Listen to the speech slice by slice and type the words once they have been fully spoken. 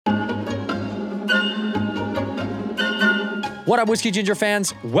What up, Whiskey Ginger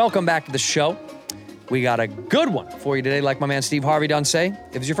fans? Welcome back to the show. We got a good one for you today, like my man Steve Harvey done say.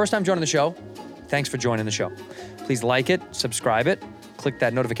 If it's your first time joining the show, thanks for joining the show. Please like it, subscribe it, click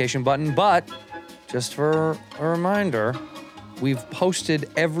that notification button. But just for a reminder, we've posted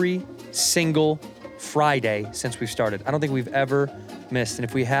every single Friday since we've started. I don't think we've ever missed. And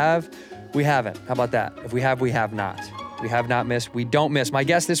if we have, we haven't. How about that? If we have not. We have not missed. We don't miss. My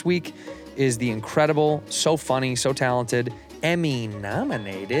guest this week is the incredible, so funny, so talented,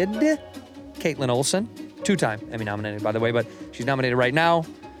 Emmy-nominated Kaitlin Olson. Two-time Emmy-nominated, by the way, but she's nominated right now.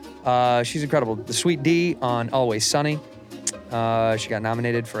 She's incredible. The Sweet D on Always Sunny. She got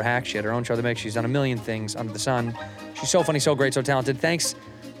nominated for Hack. She had her own show to make. She's done a million things under the sun. She's so funny, so great, so talented. Thanks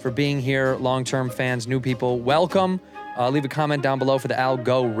for being here, long-term fans, new people. Welcome. Leave a comment down below for the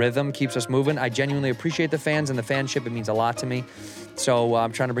algorithm. Keeps us moving. I genuinely appreciate the fans and the fanship. It means a lot to me. So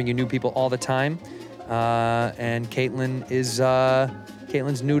I'm trying to bring you new people all the time. And Kaitlin's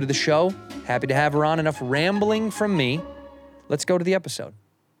new to the show. Happy to have her on. Enough rambling from me. Let's go to the episode.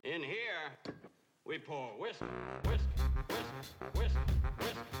 In here, we pour whisk, whisk, whisk, whisk,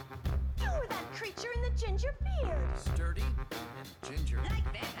 whisk. You were that creature in the ginger beard. Sturdy and ginger. Like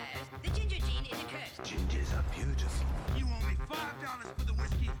vampires, the ginger gene is a curse. Gingers are beautiful. You owe me $5 for the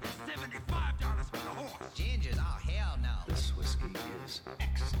whiskey and $75 for the horse. Gingers? Oh, hell no. This whiskey is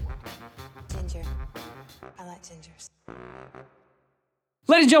excellent. Ginger. I like gingers.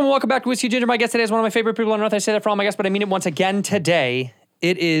 Ladies and gentlemen, welcome back to Whiskey Ginger. My guest today is one of my favorite people on earth. I say that for all my guests, but I mean it once again today.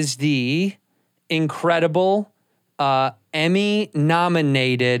 It is the incredible,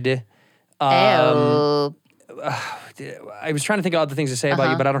 Emmy-nominated... Oh. I was trying to think of other things to say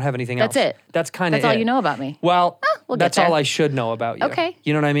about you, but I don't have anything else. That's it. That's kind of That's all you know about me. Well, we'll get that's there. all I should know about you. Okay.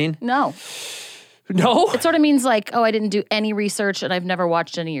 You know what I mean? No. No? It sort of means like, oh, I didn't do any research and I've never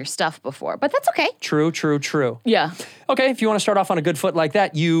watched any of your stuff before. But that's okay. True. Yeah. Okay, if you want to start off on a good foot like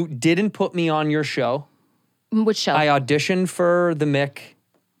that, you didn't put me on your show. Which show? I auditioned for the Mick,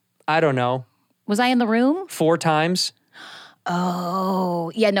 I don't know, Was I in the room? 4 times.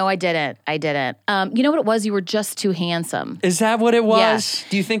 Oh, yeah, no, I didn't. You know what it was? You were just too handsome. Is that what it was? Yes.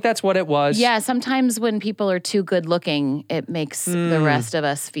 Do you think that's what it was? Yeah, sometimes when people are too good looking, it makes the rest of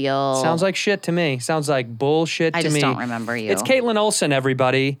us feel... Sounds like shit to me. Sounds like bullshit to me. I just don't remember you. It's Kaitlin Olson,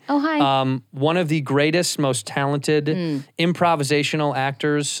 everybody. Oh, hi. One of the greatest, most talented improvisational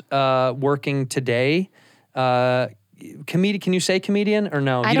actors working today. Comedian? Can you say comedian or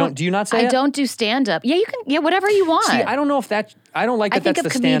no? Do you not say it? I don't do stand-up. Yeah, you can. Yeah, whatever you want. See, I don't know if that. I don't like that. That's the I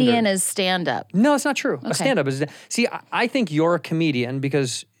think of comedian standard. as stand-up. No, it's not true. Okay. A stand-up is. See, I think you're a comedian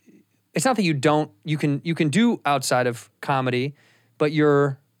because it's not that you don't. You can do outside of comedy, but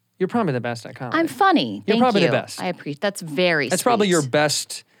you're probably the best at comedy. I'm funny. You're Thank probably you. the best. I appreciate. That's very. That's sweet. probably your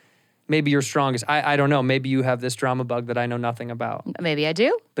best. Maybe your strongest. I don't know. Maybe you have this drama bug that I know nothing about. Maybe I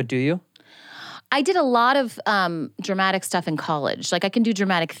do. But do you? I did a lot of dramatic stuff in college. Like I can do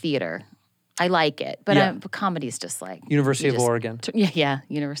dramatic theater. I like it, but comedy's just like University of Oregon. Yeah,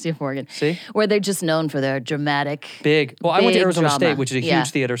 University of Oregon. See? Where they're just known for their dramatic. Big. Well, I went to big Arizona drama. State, which is a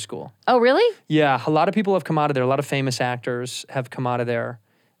huge theater school. Oh, really? Yeah, a lot of people have come out of there. A lot of famous actors have come out of there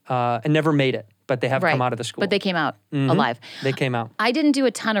and never made it, but they have come out of the school. But they came out alive. They came out. I didn't do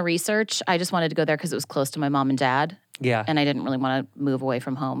a ton of research. I just wanted to go there because it was close to my mom and dad. Yeah. And I didn't really want to move away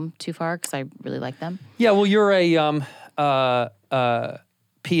from home too far because I really like them. Yeah, well, you're a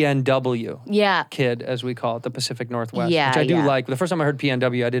PNW kid, as we call it, the Pacific Northwest, which I do like. The first time I heard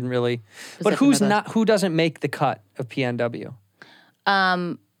PNW, I didn't really. But who doesn't make the cut of PNW?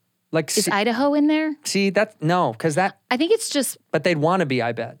 Like Is Idaho in there? See, because that. I think it's just. But they'd want to be,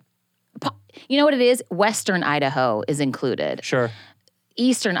 I bet. You know what it is? Western Idaho is included. Sure.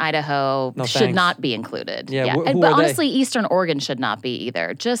 Eastern Idaho should not be included. Yeah. Who But are they? honestly, Eastern Oregon should not be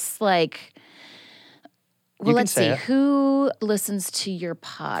either. Just like, well, let's see. Who listens to your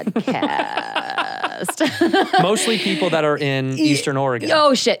podcast? Mostly people that are in Eastern Oregon.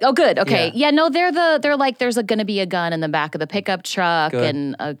 Oh shit! Oh good. Okay. Yeah. Yeah. No, they're like there's gonna be a gun in the back of the pickup truck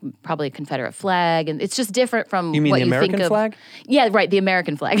and probably a Confederate flag, and it's just different from You mean what the you American think of. flag? Yeah, right. The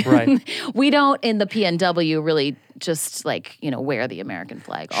American flag. Right. We don't in the PNW really just wear the American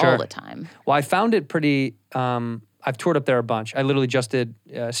flag all the time. Well, I found it pretty. I've toured up there a bunch. I literally just did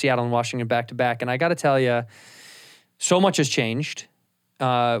Seattle and Washington back to back, and I got to tell you, so much has changed,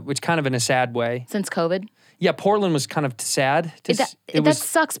 which kind of in a sad way. Since COVID? Yeah, Portland was kind of sad. That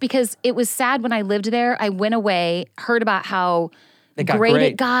sucks because it was sad when I lived there. I went away, heard about how great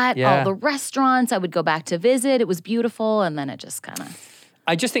it got, all the restaurants. I would go back to visit. It was beautiful, and then it just kind of...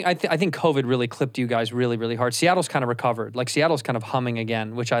 I just think I think COVID really clipped you guys really, really hard. Seattle's kind of recovered. Like Seattle's kind of humming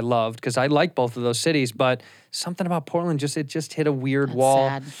again, which I loved because I like both of those cities. But something about Portland just hit a weird That's wall.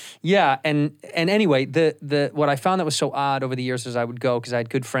 sad. Yeah, and anyway, the what I found that was so odd over the years as I would go because I had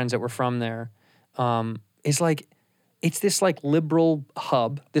good friends that were from there, is like it's this like liberal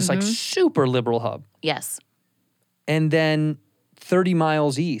hub, this like super liberal hub, Yes. and then 30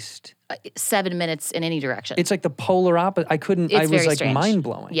 miles east. 7 minutes in any direction. It's like the polar opposite. I couldn't. It's I was very like strange. mind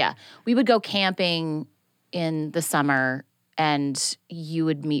blowing. Yeah. We would go camping in the summer and you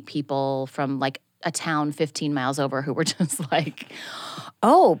would meet people from like a town 15 miles over who were just like,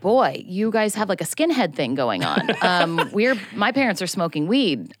 oh boy, you guys have like a skinhead thing going on. My parents are smoking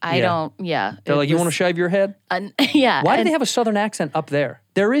weed. They're like, you want to shave your head? Yeah. Why do they have a southern accent up there?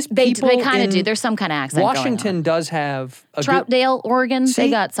 There is They people kind of in do. There's some kind of accent going on. Washington does have a good, Troutdale, Oregon, See? they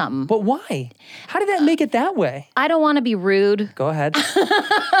got something. but why? How did that make it that way? I don't want to be rude. Go ahead.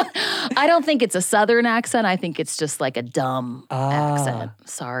 I don't think it's a southern accent. I think it's just like a dumb accent.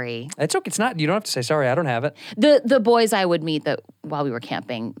 Sorry. It's okay. It's not. You don't have to say sorry. I don't have it. The boys I would meet that while we were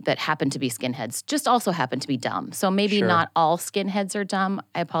camping that happened to be skinheads just also happened to be dumb. So maybe Sure. not all skinheads are dumb.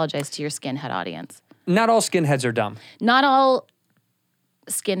 I apologize to your skinhead audience. Not all skinheads are dumb. Not all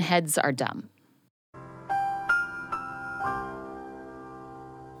skinheads are dumb.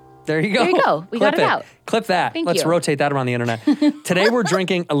 There you go. There you go. We got it out. Clip that. Thank Let's you. rotate that around the internet. Today we're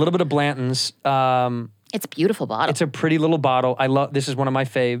drinking a little bit of Blanton's. It's a beautiful bottle. It's a pretty little bottle. I love. This is one of my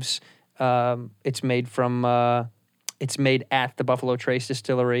faves. It's made from. It's made at the Buffalo Trace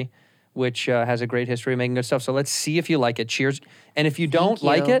Distillery, which has a great history of making good stuff. So let's see if you like it. Cheers. And if you don't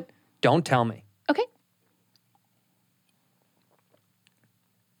like you. it, don't tell me. Okay.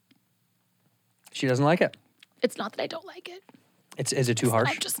 She doesn't like it. It's not that I don't like it. Is it too harsh?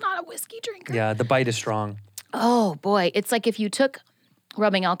 I'm just not a whiskey drinker. Yeah, the bite is strong. Oh boy, it's like if you took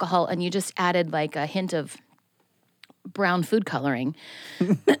rubbing alcohol and you just added like a hint of brown food coloring,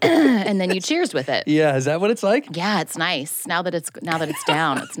 and then you cheers with it. Yeah, is that what it's like? Yeah, it's nice. Now that it's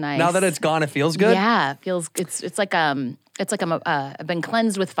down, it's nice. Now that it's gone, it feels good? Yeah, it feels it's like I've been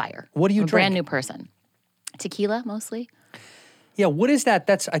cleansed with fire. What do you I'm a drink? brand new person. Tequila mostly. Yeah, what is that?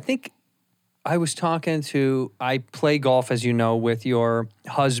 I think I was talking to, I play golf, as you know, with your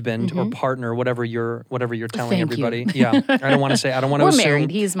husband or partner, whatever you're telling Thank you. everybody. Yeah, I don't want to We're assume.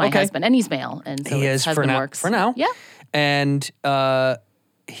 married. He's my Okay. husband, and he's male, and so He his is for husband now. works. For now. Yeah. And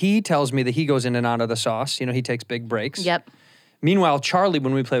he tells me that he goes in and out of the sauce. You know, he takes big breaks. Yep. Meanwhile, Charlie,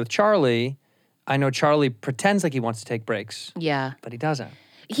 when we play with Charlie, I know Charlie pretends like he wants to take breaks, Yeah. but he doesn't.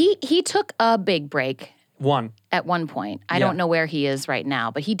 He took a big break One. at one point. I Yeah. don't know where he is right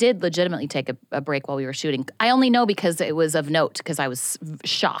now, but he did legitimately take a break while we were shooting. I only know because it was of note because I was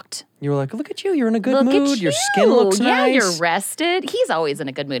shocked. You were like, look at you. You're in a good Look mood. at Your you. skin looks Yeah, nice. you're rested. He's always in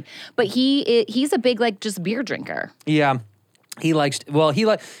a good mood, but he's a big like just beer drinker. Yeah. He likes,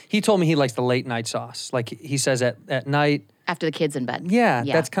 he told me he likes the late night sauce. Like he says at night, After the kids in bed. yeah,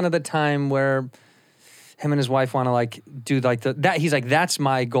 that's kind of the time where him and his wife want to like do like he's like, that's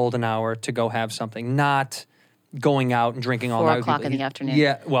my golden hour to go have something, not going out and drinking all 4 night. with o'clock people. in the afternoon.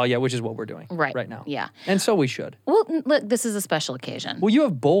 Yeah, well, yeah, which is what we're doing Right. now. Yeah. And so we should. Well, look, this is a special occasion. Well, you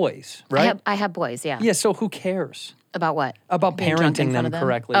have boys, right? I have boys. Yeah. Yeah, so who cares About what? about Being drunk in parenting front them of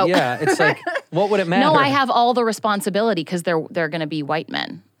correctly? Oh. Yeah, it's like, what would it matter? No, I have all the responsibility because they're going to be white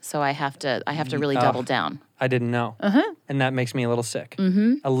men, so I have to really double down. I didn't know. And that makes me a little sick.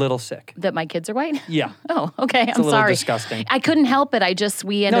 A little sick. That my kids are white. Yeah. Oh, okay. I'm a little sorry. disgusting. I couldn't help it.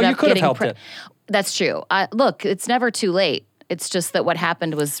 We ended No, you up could have getting. helped it. That's true. Look, it's never too late. It's just that what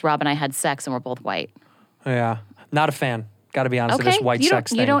happened was Rob and I had sex and we're both white. Yeah. Not a fan. Got to be honest Okay, with this white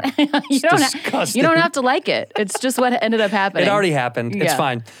sex thing. you don't disgusting. you don't have to like it. It's just what ended up happening. It already happened. It's Yeah.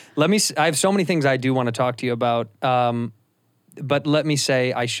 fine. I have so many things I do want to talk to you about. But let me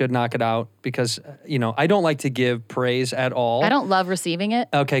say I should knock it out because, I don't like to give praise at all. I don't love receiving it.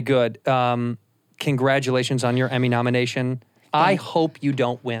 Okay, good. Congratulations on your Emmy nomination. I hope you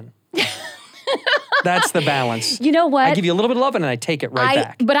don't win. That's the balance. You know what? I give you a little bit of love and then I take it right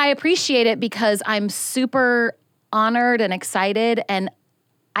back. But I appreciate it because I'm super honored and excited, and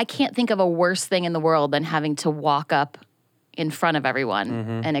I can't think of a worse thing in the world than having to walk up in front of everyone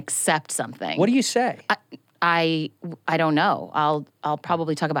and accept something. What do you say? I don't know. I'll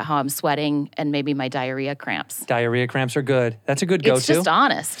probably talk about how I'm sweating and maybe my diarrhea cramps. Diarrhea cramps are good. That's a good go-to. It's just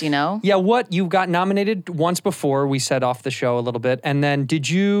honest, you know? Yeah, you got nominated once before, we said off the show a little bit. And then did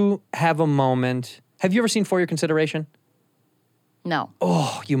you have a moment? Have you ever seen For Your Consideration? No.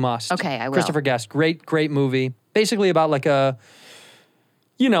 Oh, you must. Okay, I will. Christopher Guest, great movie. Basically about like a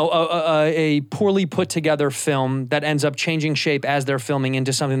a poorly put together film that ends up changing shape as they're filming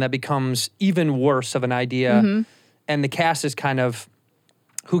into something that becomes even worse of an idea. And the cast is kind of,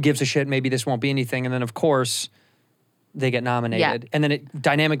 who gives a shit? Maybe this won't be anything. And then, of course, they get nominated. And then it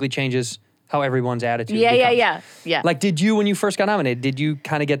dynamically changes how everyone's attitude becomes. Yeah. Like, did you, when you first got nominated, did you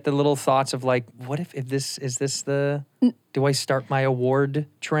kind of get the little thoughts of like, what if this, is this the, do I start my award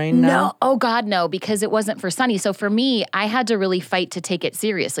train now? No, oh God, no, because it wasn't for Sunny. So for me, I had to really fight to take it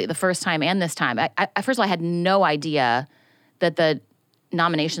seriously the first time and this time. First of all, I had no idea that the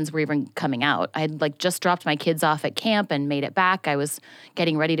nominations were even coming out. I had like just dropped my kids off at camp and made it back. I was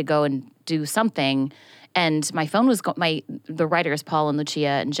getting ready to go and do something. And my phone was the writers, Paul and Lucia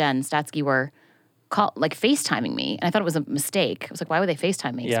and Jen Statsky, were FaceTiming me. And I thought it was a mistake. I was like, why would they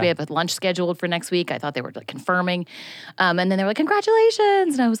FaceTime me? Because we have a lunch scheduled for next week. I thought they were like confirming. And then they were like,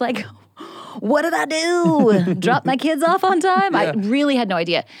 congratulations. And I was like, what did I do? Drop my kids off on time? I really had no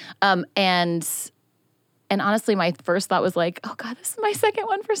idea. And honestly, my first thought was like, oh God, this is my second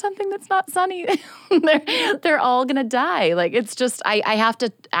one for something that's not Sunny. they're all gonna die. Like, it's just, I have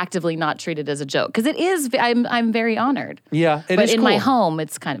to actively not treat it as a joke. Because it is, I'm very honored. Yeah, it is. But in my cool. home,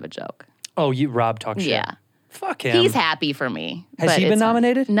 it's kind of a joke. Oh, Rob talks shit. Yeah. Fuck him. He's happy for me. Has but he been it's fine.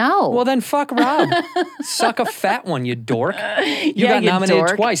 nominated? No. Well, then fuck Rob. Suck a fat one, you dork. You got you nominated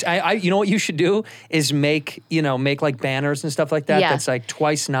dork. twice. You know what you should do is make like banners and stuff like that. Yeah. That's like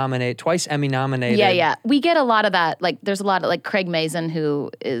twice Emmy nominated. Yeah. We get a lot of that. Like, there's a lot of, like, Craig Mazin, who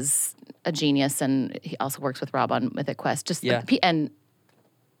is a genius, and he also works with Rob on Mythic Quest. And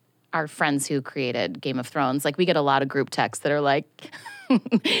our friends who created Game of Thrones, like, we get a lot of group texts that are like,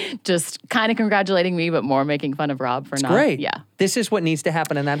 just kind of congratulating me, but more making fun of Rob for not. Great. Yeah. This is what needs to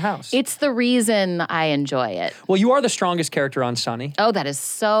happen in that house. It's the reason I enjoy it. Well, you are the strongest character on Sunny. Oh, that is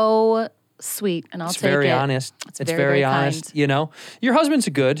so sweet, and I'll It's take it. very honest. It's very, very honest. kind. You know, your husband's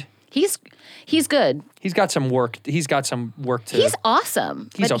good. He's good. He's got some work. He's got some work to. He's awesome,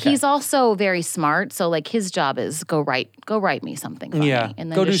 He's but okay. he's also very smart. So, like, his job is go write me something funny, Yeah.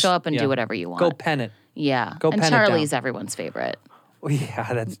 and then Go just do show up and yeah. do whatever you want. Go pen it. Yeah, Go and pen it down. Charlie's everyone's favorite.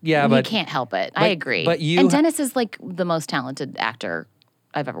 Yeah, but you can't help it. I agree. but you- and Dennis is like the most talented actor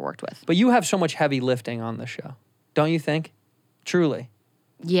I've ever worked with. But you have so much heavy lifting on the show, don't you think? Truly,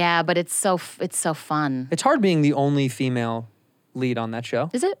 Yeah, but it's so fun. it's hard being the only female lead on that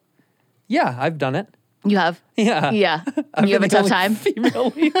show. Is it? Yeah, I've done it. You have? Yeah, Yeah. I've And you have been a the tough only time? Female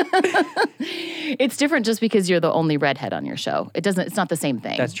lead. It's different just because you're the only redhead on your show. It's not the same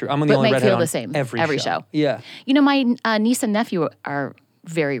thing. That's true. I'm the but only may redhead feel on the same every show. Yeah. You know, my niece and nephew are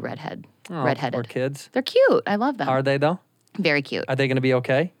very redheaded. Poor kids. They're cute. I love them. Are they though? Very cute. Are they going to be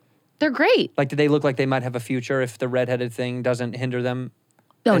okay? They're great. Like, do they look like they might have a future if the redheaded thing doesn't hinder them?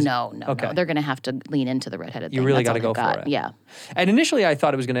 No, As- no. okay. They're going to have to lean into the redheaded You thing. really got gotta to go for it. Yeah. And initially, I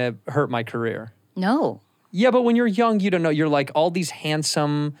thought it was going to hurt my career. No. Yeah, but when you're young, you don't know. You're like all these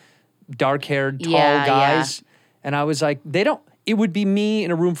handsome, dark-haired, tall Yeah, guys. And I was like, it would be me in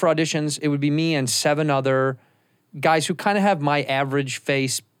a room for auditions. It would be me and 7 other guys who kind of have my average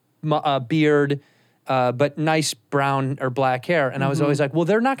face, beard, but nice brown or black hair. And I was always like, well,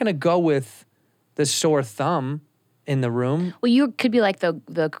 they're not going to go with the sore thumb in the room. Well, you could be like the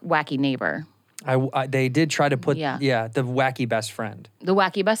wacky neighbor, They did try to put, Yeah. the wacky best friend. the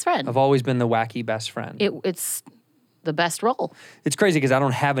wacky best friend. I've always been the wacky best friend. It's the best role. It's crazy because I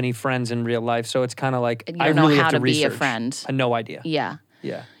don't have any friends in real life, so it's kind of like And you I don't know really how have to to be a research. friend. I have no idea. Yeah.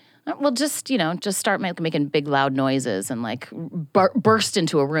 Yeah. Well, just start making big loud noises and like burst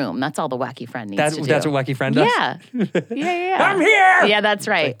into a room. That's all the wacky friend needs to do. That's what wacky friend does. Yeah. I'm here. Yeah, that's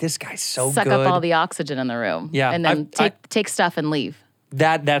right. Like, this guy's so Suck good. up all the oxygen in the room. Yeah, and then take stuff and leave.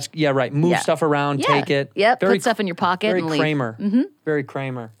 That's right. Move Yeah. stuff around, Yeah. take it. Yep, Very put stuff in your pocket Very and leave. Kramer. Very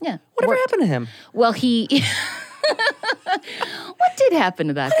Kramer. Yeah, Whatever worked. happened to him? Well, he. What did happen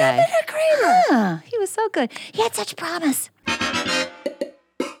to that guy? Kramer. He was so good. He had such promise.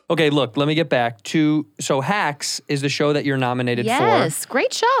 Okay, look. Let me get back to Hacks is the show that you're nominated Yes,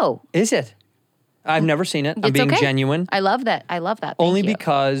 great show. for. Is it? I've never seen it. I'm It's being okay. genuine. I love that. Thank Only you.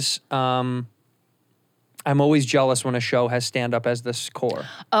 because I'm always jealous when a show has stand-up as the score.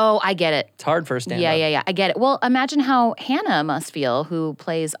 Oh, I get it. It's hard for a stand-up. Yeah. I get it. Well, imagine how Hannah must feel, who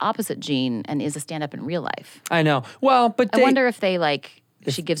plays opposite Gene and is a stand-up in real life. I know. Well, but I wonder if they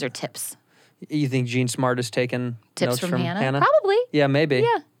she gives her tips. You think Gene Smart has taken Tips notes from Hannah? Probably. Yeah, maybe.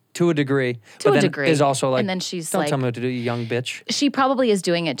 Yeah. To a degree. To but a then degree. Is also like, And then she's don't like- tell me what to do, you young bitch. She probably is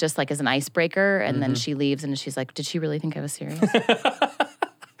doing it just like as an icebreaker, and Mm-hmm. then she leaves and she's like, did she really think I was serious?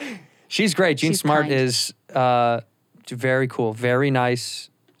 She's great. Gene She's Smart kind. is very cool, very nice,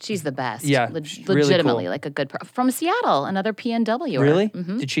 She's the best. Yeah, really legitimately, cool. like a good from Seattle, another PNW. Really?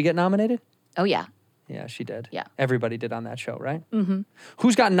 Mm-hmm. Did she get nominated? Oh yeah. Yeah, she did. Yeah. Everybody did on that show, right? Mm-hmm.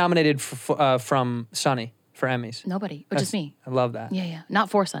 Who's gotten nominated from Sunny for Emmys? Nobody, but just me. I love that. Yeah, yeah. Not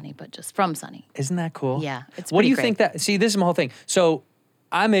for Sunny, but just from Sunny. Isn't that cool? Yeah, it's What do pretty you great. think that? See, this is my whole thing. So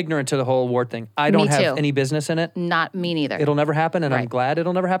I'm ignorant to the whole award thing. I Me don't have too. any business in it. Not me neither. It'll never happen, and I'm Right. glad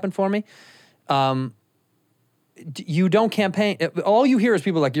it'll never happen for me. You don't campaign. All you hear is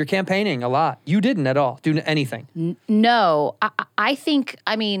people like, you're campaigning a lot. You didn't at all do anything. No, I think.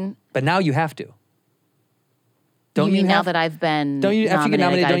 I mean, But now you have to. Don't you mean now have- that I've been Don't you, after you get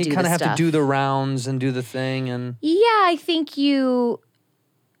nominated, I gotta don't you do kind the of have to stuff. do the rounds and do the thing? And Yeah, I think you.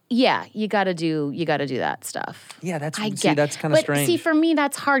 Yeah, you got to do that stuff. yeah, that's I see, get, that's kind of but strange. see, for me,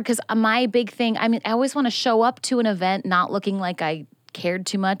 that's hard because my big thing. I mean, I always want to show up to an event not looking like I cared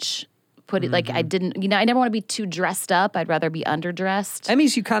too much. Put it like Mm-hmm. I didn't. You know, I never want to be too dressed up. I'd rather be underdressed.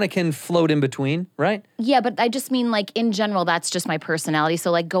 Emmys, you kind of can float in between, right? Yeah, but I just mean like in general, that's just my personality.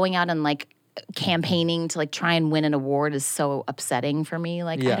 So like going out and like campaigning to like try and win an award is so upsetting for me.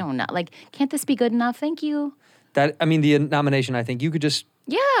 Like Yeah. I don't know. Like, can't this be good enough? Thank you. That I mean, the nomination. I think you could just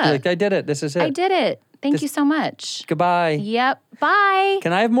Yeah, be like, I did it. This is it. I did it. Thank you so much. Goodbye. Yep. Bye.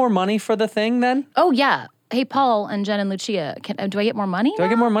 Can I have more money for the thing then? Oh yeah. Hey, Paul and Jen and Lucia, do I get more money? Do I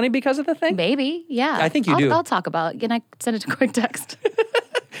get now? more money because of the thing? Maybe. Yeah. I think you I'll, do. I'll talk about it. Can I send it to quick text?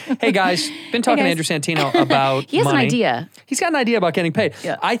 Hey guys, been talking to guys. Andrew Santino about He has an money. idea. He's got an idea about getting paid.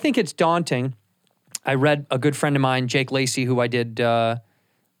 Yeah. I think it's daunting. I read a good friend of mine, Jake Lacey, who I did a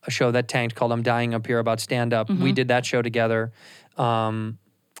show that tanked called I'm Dying Up Here about stand-up. Mm-hmm. We did that show together.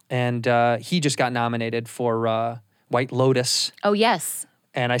 And he just got nominated for White Lotus. Oh yes.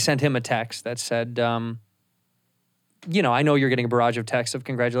 And I sent him a text that said, you know, I know you're getting a barrage of texts of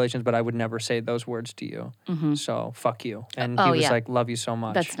congratulations, but I would never say those words to you. So fuck you. And he Oh, was yeah. like, love you so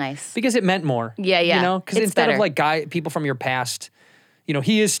much. That's nice. Because it meant more. Yeah, yeah. You know, because It's instead of better. like people from your past, you know,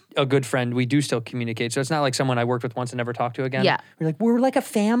 he is a good friend. We do still communicate. So it's not like someone I worked with once and never talked to again. Yeah. We're like, we're like a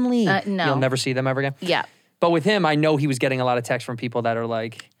family. No. You'll never see them ever again. Yeah. But with him, I know he was getting a lot of texts from people that are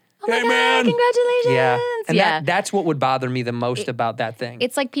like, Oh my hey God, man. congratulations. Yeah. And yeah. that's what would bother me the most about that thing.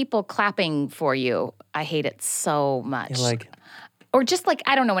 It's like people clapping for you. I hate it so much. You're like, or just like,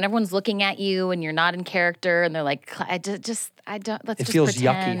 I don't know, when everyone's looking at you and you're not in character and they're like, I don't, let's It just feels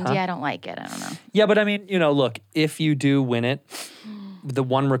yucky, pretend. huh? Yeah, I don't like it. I don't know. yeah, but I mean, you know, look, if you do win it, the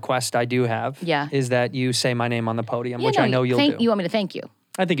one request I do have Yeah. is that you say my name on the podium, Yeah, which no, I know you'll do. You want me to thank you?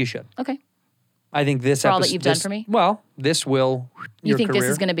 I think you should. Okay. I think this For all that episode- you've done this- for me? Well, this will You your think career. this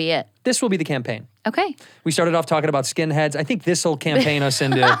is going to be it? This will be the campaign. Okay. We started off talking about skinheads. I think this will campaign us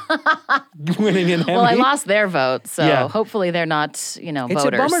into winning an Emmy. Well, I lost their vote, so Yeah. hopefully they're not, It's voters.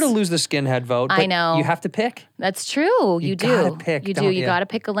 a bummer to lose the skinhead vote. I but know. You have to pick. That's true. You do. gotta pick, you do. don't You you? got to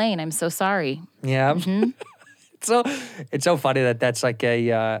pick a lane. I'm so sorry. Yeah. Mm-hmm. it's so funny that that's like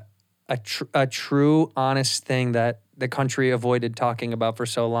a true honest thing that the country avoided talking about for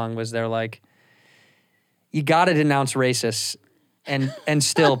so long was they're like, you got to denounce racists. And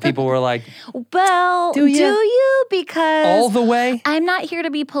still people were like, Well, Do ya? you? Because all the way? I'm not here to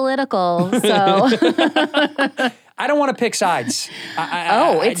be political, so. I don't want to pick sides.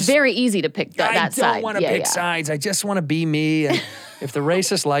 It's very easy to pick that I side. don't want to Yeah, pick yeah. sides. I just want to be me. And if the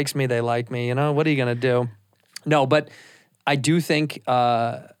racist likes me, they like me. You know, what are you going to do? No, but I do think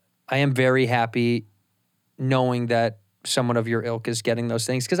I am very happy knowing that someone of your ilk is getting those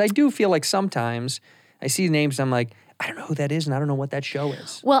things. Because I do feel like sometimes I see names and I'm like, I don't know who that is and I don't know what that show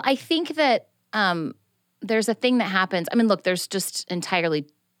is. Well, I think that there's a thing that happens. I mean, look, there's just entirely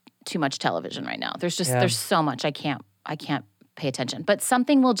too much television right now. There's just Yeah. there's so much I can't pay attention. But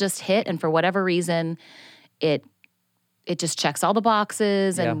something will just hit, and for whatever reason, it just checks all the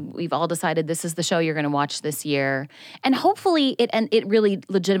boxes, and we've all decided this is the show you're going to watch this year. And hopefully, it really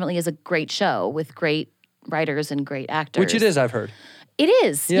legitimately is a great show with great writers and great actors. Which it is, I've heard. It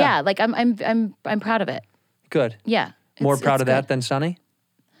is. Yeah. Yeah. Like I'm proud of it. Good. Yeah. More It's- proud it's of that good. than Sunny?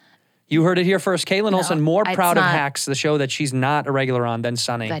 You heard it here first. Kaitlin Olson, more it's proud of not. Hacks, the show that she's not a regular on, than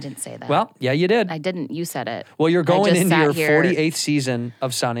Sunny. I didn't say that. Well, yeah, you did. I didn't. You said it. Well, you're I going just into sat your here- 48th season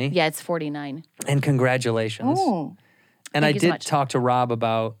of Sunny. Yeah, it's 49. And congratulations. Oh. And I thank you so did much. talk to Rob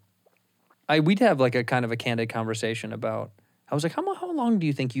about, we'd have like a kind of a candid conversation about, I was like, how long do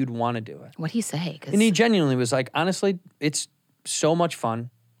you think you'd want to do it? What'd he say? 'Cause- And he genuinely was like, honestly, it's so much fun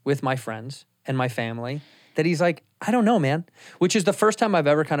with my friends and my family that he's like, I don't know, man. Which is the first time I've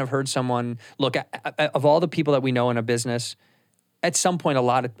ever kind of heard someone, look, of all the people that we know in a business, at some point a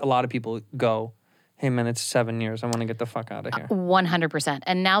lot of people go, hey man, it's 7 years. I want to get the fuck out of here. 100%.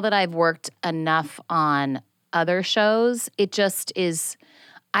 And now that I've worked enough on other shows, it just is,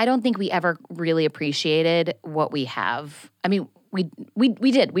 I don't think we ever really appreciated what we have. I mean,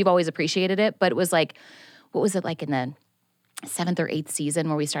 we did. We've always appreciated it, but it was like, what was it like in the 7th or 8th season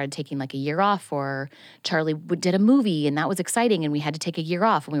where we started taking like a year off, or Charlie did a movie and that was exciting and we had to take a year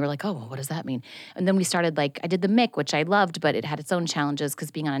off and we were like, oh, well, what does that mean? And then we started like, I did the Mick, which I loved, but it had its own challenges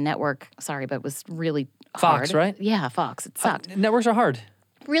because being on a network, sorry, but it was really Fox, hard. right? Yeah, Fox. It sucked. Networks are hard.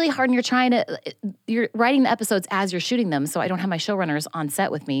 Really hard, and you're writing the episodes as you're shooting them, so I don't have my showrunners on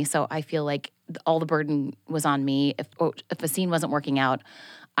set with me, so I feel like all the burden was on me. If a scene wasn't working out,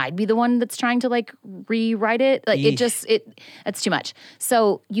 I'd be the one that's trying to like rewrite it. Like it's too much.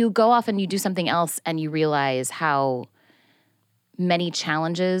 So you go off and you do something else and you realize how many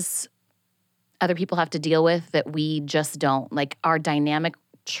challenges other people have to deal with that we just don't. Like our dynamic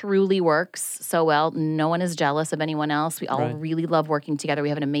truly works so well. No one is jealous of anyone else. We all really love working together. We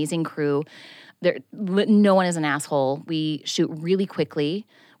have an amazing crew. No one is an asshole. We shoot really quickly.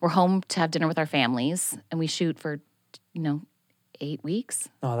 We're home to have dinner with our families, and we shoot for, 8 weeks.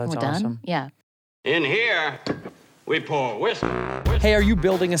 Oh, that's We're done. awesome. Yeah. In here, we pour whiskey. Hey, are you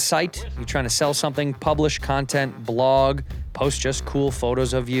building a site? You trying to sell something, publish content, blog, post just cool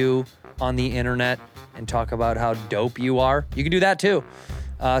photos of you on the internet and talk about how dope you are? You can do that too.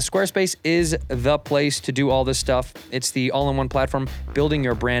 Squarespace is the place to do all this stuff. It's the all-in-one platform, building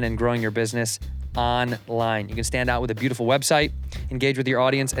your brand and growing your business online. You can stand out with a beautiful website, engage with your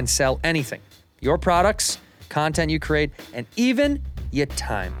audience, and sell anything. Your products, content you create, and even your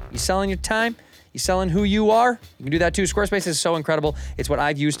time. You selling your time? You selling who you are? You can do that too. Squarespace is so incredible. It's what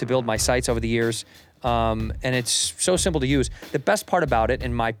I've used to build my sites over the years, and it's so simple to use. The best part about it,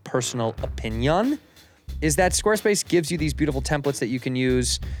 in my personal opinion, is that Squarespace gives you these beautiful templates that you can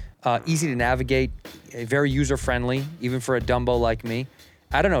use, easy to navigate, very user-friendly, even for a Dumbo like me.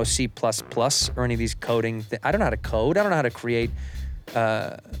 I don't know C++ or any of these coding. I don't know how to code. I don't know how to create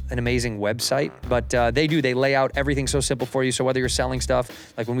an amazing website, but they do. They lay out everything so simple for you. So whether you're selling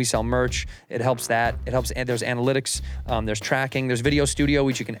stuff, like when we sell merch, it helps that. It helps. There's analytics. There's tracking. There's Video Studio,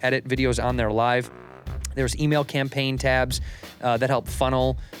 which you can edit videos on there live. There's email campaign tabs that help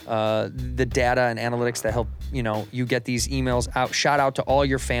funnel the data and analytics that help you get these emails out, shot out to all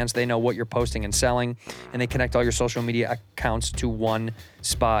your fans. They know what you're posting and selling, and they connect all your social media accounts to one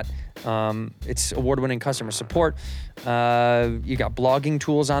spot. It's award-winning customer support. You got blogging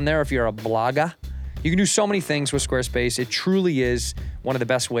tools on there if you're a blogger. You can do so many things with Squarespace. It truly is one of the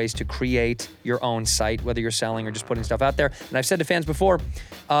best ways to create your own site, whether you're selling or just putting stuff out there. And I've said to fans before,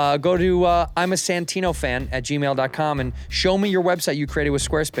 go to I'm a Santino fan at gmail.com and show me your website you created with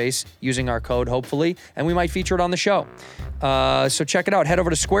Squarespace using our code, hopefully, and we might feature it on the show. So check it out. Head over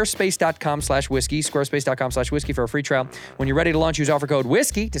to squarespace.com/whiskey, squarespace.com/whiskey for a free trial. When you're ready to launch, use offer code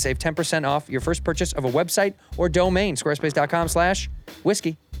whiskey to save 10% off your first purchase of a website or domain,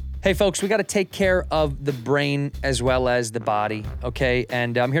 squarespace.com/whiskey. Hey, folks, we got to take care of the brain as well as the body, okay?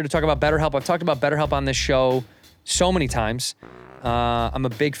 And I'm here to talk about BetterHelp. I've talked about BetterHelp on this show so many times. I'm a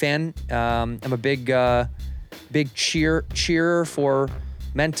big fan. I'm a big cheerer for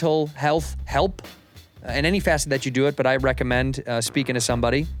mental health help in any facet that you do it, but I recommend speaking to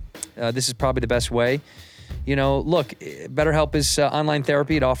somebody. This is probably the best way. Look, BetterHelp is online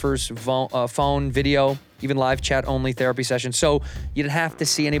therapy. It offers phone, video, even live chat-only therapy sessions. So you don't have to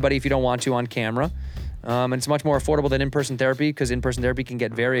see anybody if you don't want to on camera. And it's much more affordable than in-person therapy because in-person therapy can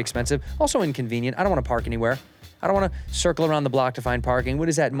get very expensive. Also inconvenient. I don't want to park anywhere. I don't want to circle around the block to find parking. What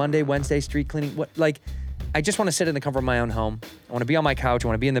is that, Monday, Wednesday, street cleaning? I just want to sit in the comfort of my own home. I want to be on my couch. I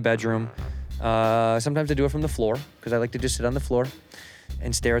want to be in the bedroom. Sometimes I do it from the floor because I like to just sit on the floor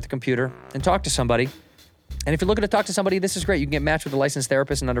and stare at the computer and talk to somebody. And if you're looking to talk to somebody, this is great. You can get matched with a licensed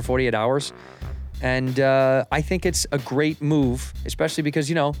therapist in under 48 hours. And I think it's a great move, especially because,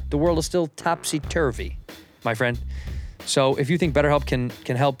 the world is still topsy-turvy, my friend. So if you think BetterHelp can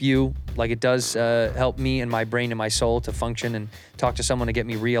help you like it does help me and my brain and my soul to function and talk to someone to get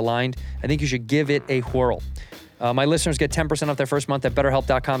me realigned, I think you should give it a whirl. My listeners get 10% off their first month at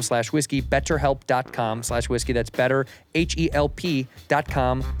betterhelp.com/whiskey, betterhelp.com/whiskey. That's better,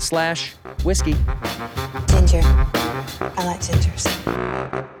 HELP.com/whiskey. Ginger. I like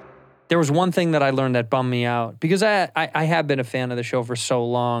gingers. There was one thing that I learned that bummed me out because I have been a fan of the show for so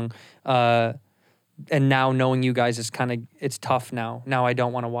long. And now knowing you guys it's tough now. Now I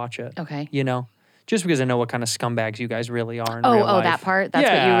don't want to watch it. Okay. Just because I know what kind of scumbags you guys really are in real life. That part? That's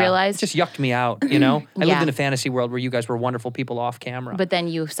what you realized? It just yucked me out, I lived in a fantasy world where you guys were wonderful people off camera. But then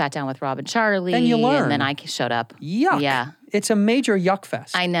you sat down with Rob and Charlie. Then you learn. And then I showed up. Yuck. Yeah. It's a major yuck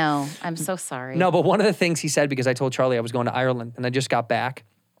fest. I know. I'm so sorry. No, but one of the things he said, because I told Charlie I was going to Ireland and I just got back,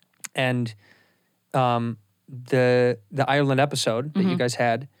 and the Ireland episode that you guys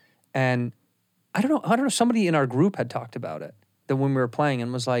had, and I don't know. Somebody in our group had talked about it that when we were playing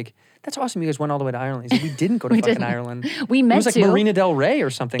and was like, "That's awesome! You guys went all the way to Ireland." He said, "We didn't go to fucking Ireland. We It meant was like to. Marina Del Rey or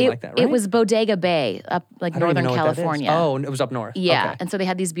something like that, right? It was Bodega Bay, up like I don't even Northern know what that is. California. Oh, it was up north. Yeah, Okay. and so they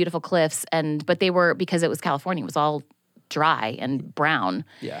had these beautiful cliffs, but they were, because it was California, it was all dry and brown.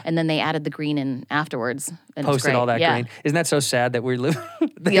 Yeah. And then they added the green in afterwards. And it was Posted great. all that Yeah. green. Isn't that so sad that we live?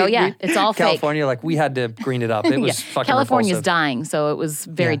 It's all fake. California, like we had to green it up. It was fucking California's repulsive. dying, so it was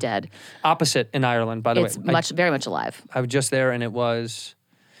very dead. Opposite in Ireland, by the It's way. very much alive. I was just there, and it was.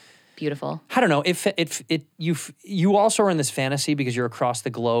 Beautiful. I don't know. You also are in this fantasy because you're across the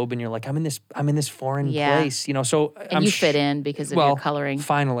globe, and you're like, I'm in this foreign place, you know. So And you fit in because of your coloring.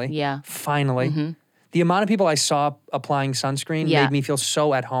 Finally, Yeah. finally. The amount of people I saw applying sunscreen made me feel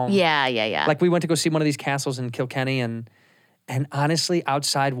so at home. Yeah. Like we went to go see one of these castles in Kilkenny, and honestly,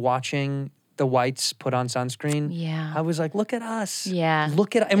 outside watching the whites put on sunscreen, Yeah. I was like, look at us. Yeah.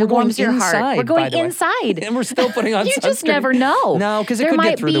 Look at, and It we're going warms your inside. heart. We're by going the way. inside. And we're still putting on You sunscreen. just never know. No, because it There could might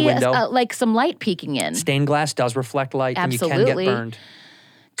get through the be window. like some light peeking in. Stained glass does reflect light, and you can Absolutely. get burned.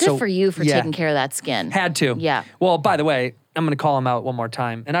 Good So, for you for yeah. taking care of that skin. Had to. Yeah. Well, by the way, I'm going to call him out one more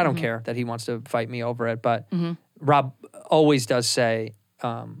time, and I Mm-hmm. don't care that he wants to fight me over it, but Rob always does say,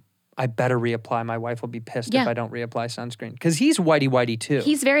 I better reapply. My wife will be pissed Yeah. if I don't reapply sunscreen. Because he's whitey too.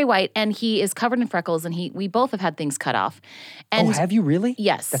 He's very white, and he is covered in freckles, and we both have had things cut off. And oh, have you really?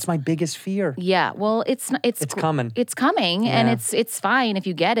 Yes. That's my biggest fear. Yeah, well, it's coming. It's coming, and Yeah. it's fine if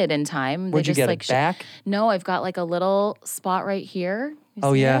you get it in time. Where'd you get it? Back? No, I've got like a little spot right here. You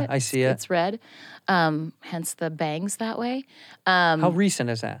Oh, see yeah, it? I see it. It's red, hence the bangs that way. How recent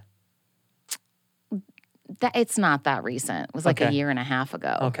is that? That it's not that recent. It was like a Okay. year and a half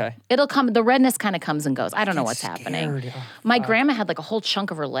ago. Okay. It'll come. The redness kind of comes and goes. I don't know get what's happening. scared. Oh, My grandma had like a whole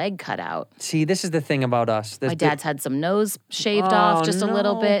chunk of her leg cut out. See, this is the thing about us. My dad's had some nose shaved off just a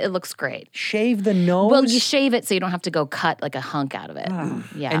little no. bit. It looks great. Shave the nose? Well, you shave it so you don't have to go cut like a hunk out of it.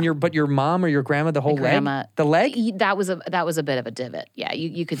 Yeah. And your mom or your grandma, the whole grandma, leg? The leg? That was a bit of a divot. Yeah,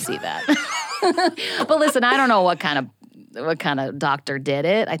 you could see that. But listen, I don't know what kind of doctor did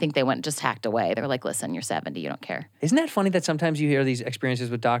it. I think they went just hacked away. They were like, listen, you're 70, you don't care. Isn't that funny that sometimes you hear these experiences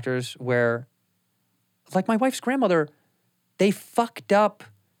with doctors where, like my wife's grandmother, they fucked up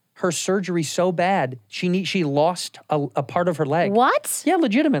her surgery so bad she lost a part of her leg. What? Yeah,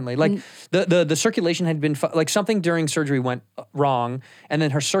 legitimately. Like the circulation had been like something during surgery went wrong, and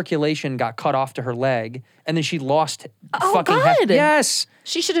then her circulation got cut off to her leg, and then she lost fucking God. Yes.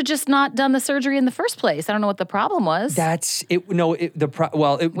 She should have just not done the surgery in the first place. I don't know what the problem was. That's it. No, it, the pro,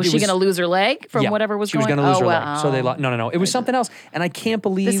 well, it was she going to lose her leg from yeah, whatever was she going on? was going to lose her wow. leg. So they no. It was something else, and I can't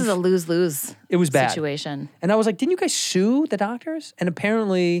believe This is a lose-lose It was bad. situation. And I was like, didn't you guys sue the doctors? And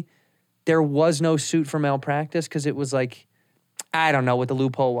apparently there was no suit for malpractice because it was like, I don't know what the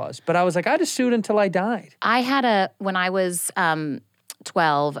loophole was. But I was like, I just sued until I died. I had when I was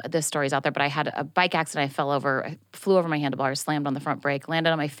 12, this story's out there, but I had a bike accident. I fell over, I flew over my handlebars, slammed on the front brake, landed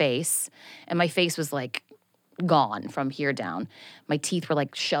on my face, and my face was like gone from here down. My teeth were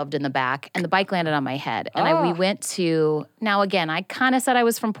like shoved in the back, and the bike landed on my head. And we went to, now again, I kind of said I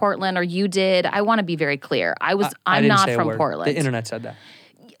was from Portland, or you did. I want to be very clear. I I'm didn't not say a from word. Portland. The internet said that.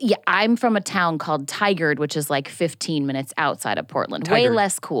 Yeah, I'm from a town called Tigard, which is like 15 minutes outside of Portland. Way Tigard.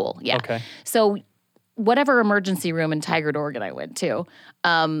 less cool. Yeah. Okay. So whatever emergency room in Tigard, Oregon I went to,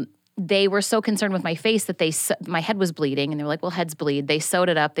 they were so concerned with my face that my head was bleeding, and they were like, well, heads bleed. They sewed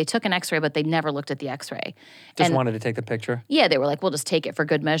it up. They took an x-ray, but they never looked at the x-ray. Just wanted to take the picture. Yeah, they were like, we'll just take it for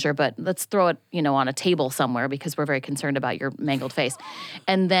good measure, but let's throw it, on a table somewhere because we're very concerned about your mangled face.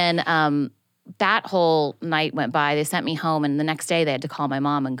 And then that whole night went by. They sent me home, and the next day they had to call my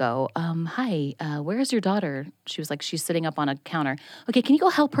mom and go, hi, where's your daughter? She was like, she's sitting up on a counter. Okay, can you go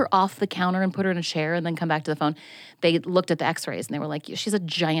help her off the counter and put her in a chair and then come back to the phone? They looked at the x-rays, and they were like, she's a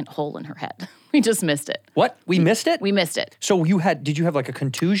giant hole in her head. We just missed it. What? We missed it? We missed it. So did you have like a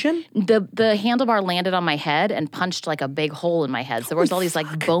contusion? The handlebar landed on my head and punched like a big hole in my head. So there was all these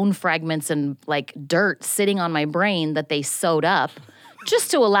like bone fragments and like dirt sitting on my brain that they sewed up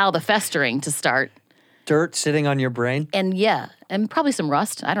just to allow the festering to start. Dirt sitting on your brain? And yeah, and probably some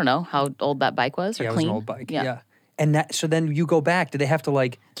rust. I don't know how old that bike was or Yeah, it was clean. an old bike. Yeah. And so then you go back. Did they have to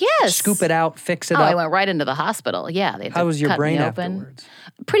like Yes. scoop it out, fix it Oh, up? I went right into the hospital. Yeah. They had How to was your cut brain me open. afterwards?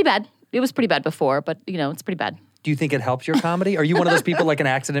 Pretty bad. It was pretty bad before, but it's pretty bad. Do you think it helped your comedy? Are you one of those people like an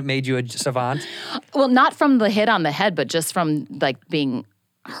accident made you a savant? Well, not from the hit on the head, but just from like being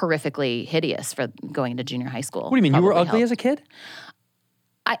horrifically hideous for going to junior high school. What do you mean? You were Probably ugly helped. as a kid?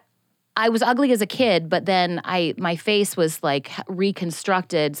 I was ugly as a kid, but then my face was like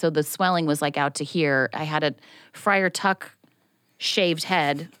reconstructed, so the swelling was like out to here. I had a Friar Tuck shaved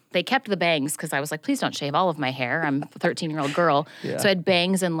head. They kept the bangs because I was like, please don't shave all of my hair. I'm a 13-year-old girl. Yeah. So I had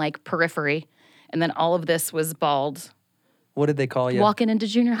bangs in like periphery, and then all of this was bald. What did they call you? Walking into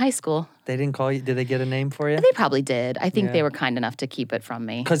junior high school. They didn't call you. Did they get a name for you? They probably did. I think Yeah. they were kind enough to keep it from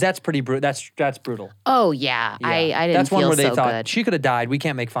me. Because that's pretty brutal. That's brutal. Oh, yeah. Yeah. I didn't That's feel one where they so thought good. she could have died. We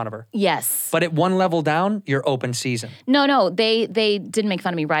can't make fun of her. Yes. But at one level down, you're open season. No, they didn't make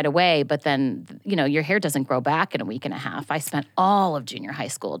fun of me right away, but then, your hair doesn't grow back in a week and a half. I spent all of junior high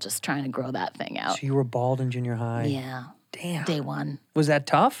school just trying to grow that thing out. So you were bald in junior high. Yeah. Damn. Day one. Was that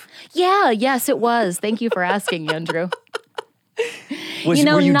tough? Yeah, yes, it was. Thank you for asking, Andrew. Were you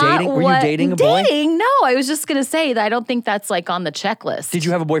dating? Were you dating a boy? Dating? No, I was just going to say that I don't think that's like on the checklist. Did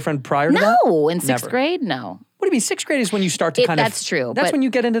you have a boyfriend prior to that? No, in sixth Never. grade, no. What do you mean? Sixth grade is when you start to kind of. That's true. That's but when you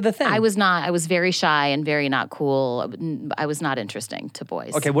get into the thing. I was very shy and very not cool. I was not interesting to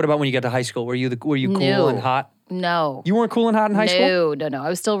boys. Okay, what about when you got to high school? Were you cool No. and hot? No. You weren't cool and hot in high school? No. I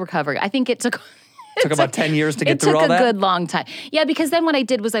was still recovering. I think it took. Took about 10 years to get through all It took that? a good long time. Yeah, because then what I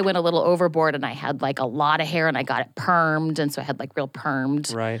did was I went a little overboard and I had like a lot of hair and I got it permed. And so I had like real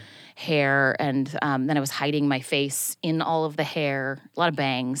permed Right. hair. And then I was hiding my face in all of the hair, a lot of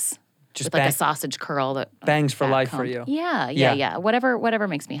bangs. Just with like bang- a sausage curl. Bangs for back life for home. you. Yeah. Whatever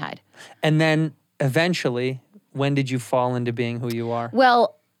makes me hide. And then eventually, when did you fall into being who you are?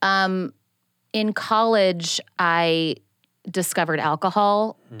 Well, in college, I discovered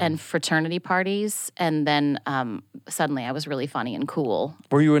alcohol and fraternity parties, and then suddenly I was really funny and cool.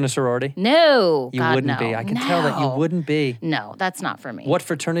 Were you in a sorority? No, You God, wouldn't no. be. I can tell that you No. wouldn't be. No, that's not for me. What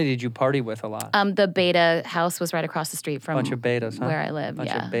fraternity did you party with a lot? The Beta house was right across the street from Bunch of betas, huh? where I live. Bunch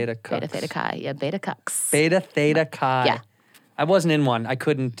yeah, of beta Beta cucks. Theta Chi. Yeah, Beta cucks. Beta Theta Chi. Yeah. I wasn't in one. I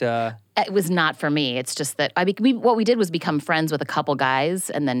couldn't. It was not for me. It's just that what we did was become friends with a couple guys,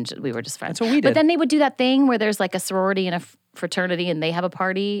 and then we were just friends. That's what we did. But then they would do that thing where there's like a sorority and a fraternity, and they have a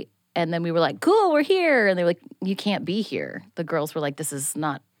party, and then we were like, "Cool, we're here," and they were like, "You can't be here." The girls were like, "This is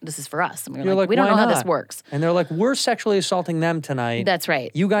for us," and we were You're like, "We don't "Why know how this not?" works." And they're like, we're sexually assaulting them tonight. That's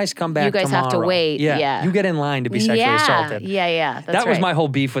right. You guys come back You guys have to tomorrow." wait, yeah. You get in line to be sexually assaulted. Yeah. That's That was right. my whole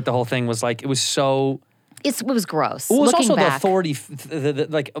beef with the whole thing was like, it was so... It was gross. Well, it was Looking also the back, authority,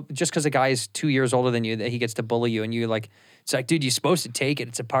 like, just because a guy is 2 years older than you, that he gets to bully you, and you like, it's like, dude, you're supposed to take it.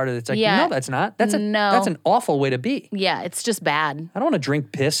 It's a part of it. It's like, Yeah. no, that's not. That's No. That's an awful way to be. Yeah, it's just bad. I don't want to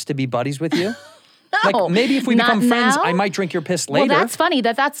drink piss to be buddies with you. No, Like, maybe if we not become friends, now. I might drink your piss later. Well, that's funny.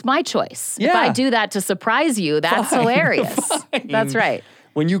 That's my choice. If Yeah. I do that to surprise you, that's Fine, hilarious. fine. That's right.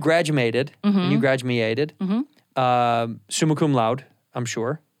 When you graduated, Mm-hmm. summa cum laude, I'm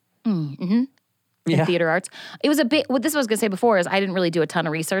sure. In theater arts. It was a bit, what this was going to say before is I didn't really do a ton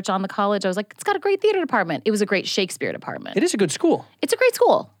of research on the college. I was like, it's got a great theater department. It was a great Shakespeare department. It is a good school. It's a great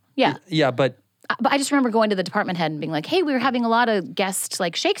school. Yeah. Yeah, but But I just remember going to the department head and being like, hey, we were having a lot of guest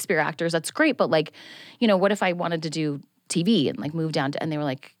like Shakespeare actors. That's great. But like, what if I wanted to do TV and like move down to, and they were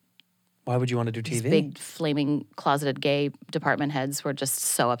like, why would you want to do these TV? big flaming closeted gay department heads were just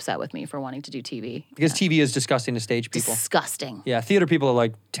so upset with me for wanting to do TV. Because TV is disgusting to stage people. Disgusting. Yeah, theater people are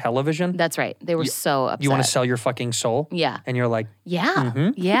like television. That's right. They were so upset. You want to sell your fucking soul? Yeah. And you're like,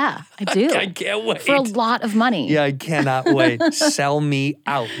 Yeah. Yeah, I do. I can't wait. For a lot of money. Yeah, I cannot wait. Sell me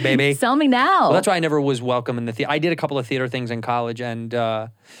out, baby. Sell me now. Well, that's why I never was welcome in the theater. I did a couple of theater things in college, and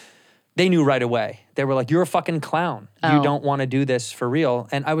they knew right away. They were like, you're a fucking clown. You Oh. don't want to do this for real.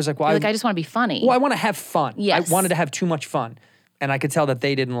 And I was like, well, You're like, I just want to be funny. well, I want to have fun. Yes. I wanted to have too much fun. And I could tell that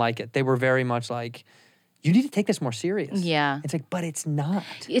they didn't like it. They were very much like, you need to take this more serious. Yeah. It's like, but it's not.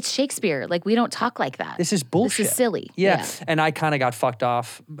 It's Shakespeare. Like, we don't talk like that. This is bullshit. This is silly. Yeah. And I kind of got fucked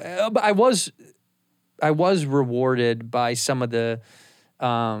off. But I was rewarded by some of the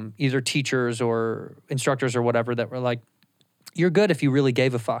either teachers or instructors or whatever that were like, you're good if you really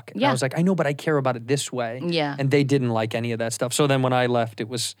gave a fuck. And I Yeah. was like, I know, but I care about it this way. Yeah. And they didn't like any of that stuff. So then when I left, it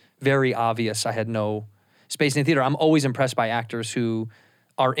was very obvious I had no space in theater. I'm always impressed by actors who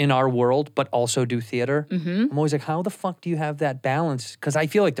are in our world but also do theater. Mm-hmm. I'm always like, how the fuck do you have that balance? Because I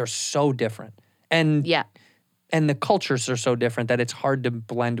feel like they're so different. And Yeah. and the cultures are so different that it's hard to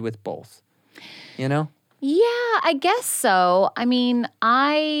blend with both. You know? Yeah, I guess so. I mean,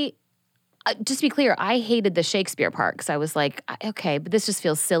 just to be clear, I hated the Shakespeare part because I was like, okay, but this just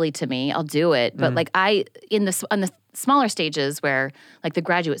feels silly to me. I'll do it. But like on the smaller stages where like the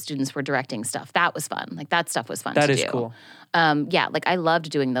graduate students were directing stuff, that was fun. Like that stuff was fun to do. That is cool. Yeah, like I loved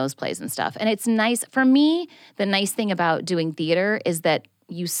doing those plays and stuff. And it's nice, for me, the nice thing about doing theater is that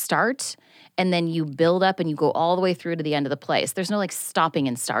you start and then you build up and you go all the way through to the end of the play. So there's no like stopping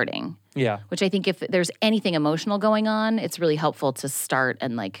and starting. Yeah. Which I think if there's anything emotional going on, it's really helpful to start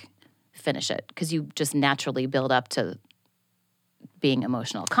and like finish it because you just naturally build up to being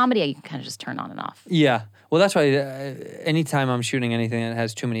emotional. Comedy, you can kind of just turn on and off. Yeah. Well, that's why anytime I'm shooting anything that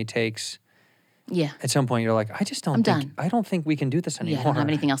has too many takes, Yeah. at some point you're like, I'm done. I don't think we can do this anymore. Yeah, I don't have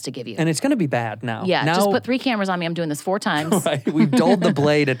anything else to give you. And it's going to be bad now. Yeah, now, just put 3 cameras on me. I'm doing this 4 times. Right. We've dulled the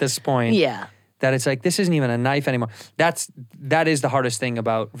blade at this point. Yeah. That it's like, this isn't even a knife anymore. That is the hardest thing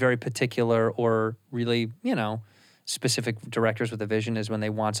about very particular or really, specific directors with a vision is when they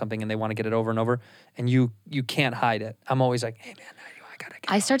want something and they want to get it over and over and you can't hide it. I'm always like, hey man, I gotta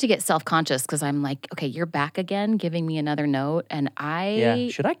get I start to get self-conscious because I'm like, okay, you're back again, giving me another note. And Yeah.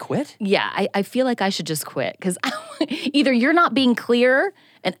 Should I quit? Yeah, I feel like I should just quit because either you're not being clear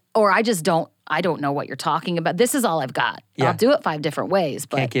or I don't know what you're talking about. This is all I've got. Yeah. I'll do it 5 different ways,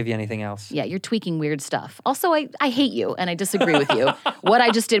 but Can't give you anything else. yeah, you're tweaking weird stuff. Also, I hate you and I disagree with you. What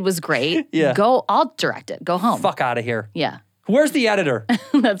I just did was great. Yeah. I'll direct it. Go home. Fuck out of here. Yeah, Where's the editor?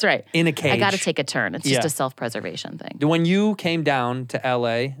 that's right. In a cage. I got to take a turn. It's just Yeah. a self-preservation thing. When you came down to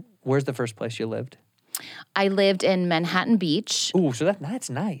LA, where's the first place you lived? I lived in Manhattan Beach. Ooh, so that's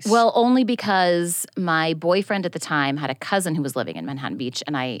nice. Well, only because my boyfriend at the time had a cousin who was living in Manhattan Beach,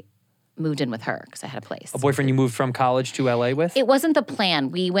 and I moved in with her because I had a place. a boyfriend you moved from college to LA with? It wasn't the plan.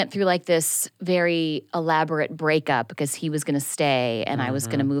 We went through like this very elaborate breakup because he was going to stay and I was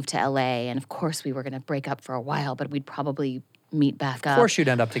going to move to LA. And of course, we were going to break up for a while, but we'd probably meet back up. Of course you'd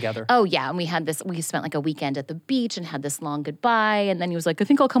end up together. Oh, yeah. And we spent like a weekend at the beach and had this long goodbye. And then he was like, I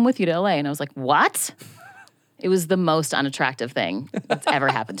think I'll come with you to LA. And I was like, what? It was the most unattractive thing that's ever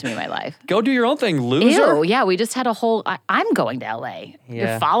happened to me in my life. Go do your own thing, loser. Ew, yeah. We just had a whole, I'm going to LA. Yeah.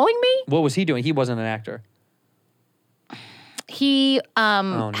 You're following me? What was he doing? He wasn't an actor. He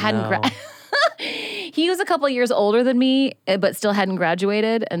Oh, hadn't no. he was a couple of years older than me, but still hadn't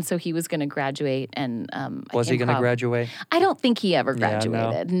graduated, and so he was going to graduate. And Was he going to improv. graduate? I don't think he ever Yeah, no.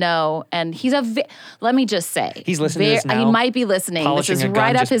 graduated. No, and he's let me just say, He's listening to this now. He might be listening. Polishing This a is gun,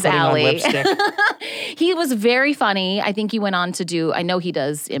 right up just his putting on alley. lipstick. He was very funny. I think he went on to do. I know he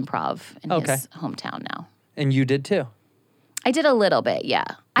does improv in Okay. his hometown now. And you did too. I did a little bit, yeah.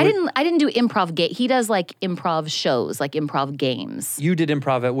 I didn't do improv. He does like improv shows, like improv games. You did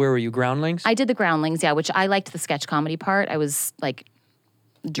improv at, where were you, Groundlings? I did the Groundlings, yeah, which I liked the sketch comedy part. I was like,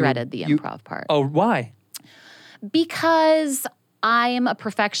 dreaded the improv part. Oh, why? Because I am a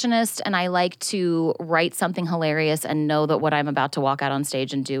perfectionist and I like to write something hilarious and know that what I'm about to walk out on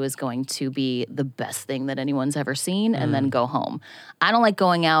stage and do is going to be the best thing that anyone's ever seen and then go home. I don't like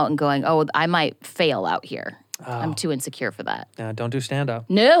going out and going, oh, I might fail out here. I'm too insecure for that. Don't do stand-up.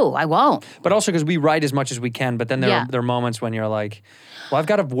 No, I won't. But also because we write as much as we can, but then there Yeah. are moments when you're like, well, I've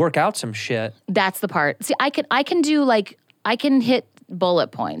got to work out some shit. That's the part. See, I can do like, I can hit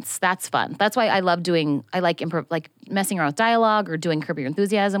bullet points. That's fun. That's why I love doing, I like messing around with dialogue or doing Curb Your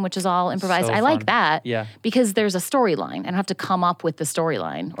Enthusiasm, which is all improvised. So I like fun. that. Yeah. Because there's a storyline. I don't have to come up with the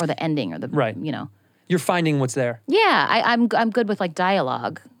storyline or the ending or the, Right. You're finding what's there. Yeah, I'm good with like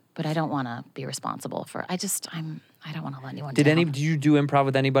dialogue, but I don't want to be responsible for, I don't want to let anyone down. Did you do improv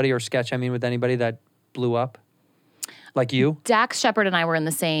with anybody or sketch, with anybody that blew up? Like you? Dax Shepard and I were in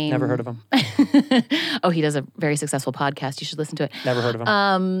the same. Never heard of him. Oh, he does a very successful podcast. You should listen to it. Never heard of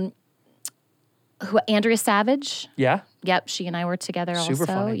him. Andrea Savage. Yeah? Yep, she and I were together also. Super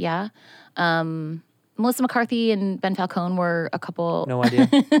funny. Yeah. Melissa McCarthy and Ben Falcone were a couple. No idea.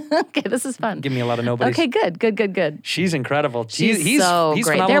 Okay, this is fun. Give me a lot of nobodies. Okay, good. She's incredible. She's so great.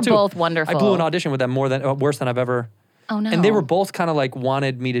 phenomenal They're too. both wonderful. I blew an audition with them worse than I've ever. Oh no. And they were both kind of like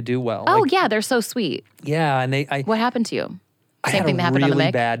wanted me to do well. Oh Like, yeah, they're so sweet. yeah, and What happened to you? I Same had thing that a happened on the really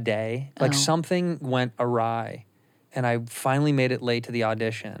mic? bad day. Like Oh. something went awry, and I finally made it late to the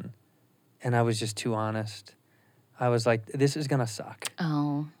audition, and I was just too honest. I was like, "This is gonna suck,"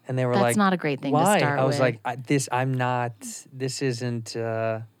 Oh. and they were That's like, not a great thing to "Why?" start I was with. like, I'm not. This isn't."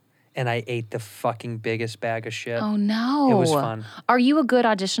 And I ate the fucking biggest bag of shit. Oh no. It was fun. Are you a good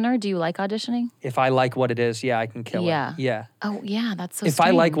auditioner? Do you like auditioning? If I like what it is, yeah, I can kill Yeah. it. Yeah. Oh yeah, that's so If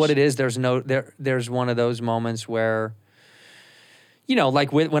I like what strange. it is, there's one of those moments where,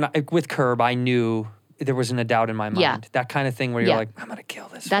 like with Curb, I knew there wasn't a doubt in my mind. Yeah. That kind of thing where you're Yeah. like, I'm gonna kill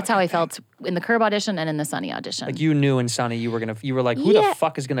this. That's how fucking I felt in the Curb audition and in the Sunny audition. Like you knew in Sunny you were like, who the Yeah.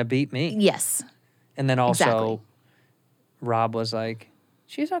 fuck is gonna beat me? Yes. And then also, Exactly. Rob was like,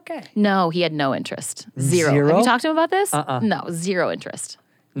 she's okay. No, he had no interest. Zero. Zero? Have you talked to him about this? Uh-uh. No, zero interest.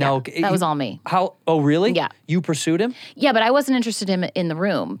 No, Yeah, that was all me. How? Oh, really? Yeah. You pursued him? Yeah, but I wasn't interested in him in the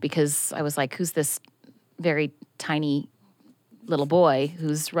room because I was like, who's this very tiny little boy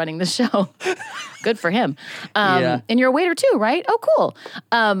who's running the show. Good for him. Yeah. And you're a waiter too, right? Oh, cool.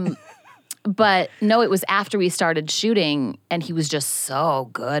 But no, it was after we started shooting, and he was just so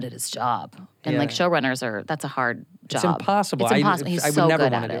good at his job. And like showrunners that's a hard job. It's impossible. It's impossible. He's I would so never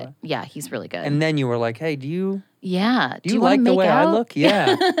good wanna at do it. it. Yeah, he's really good. And then you were like, hey, do you yeah. do you wanna like the make way I out? look?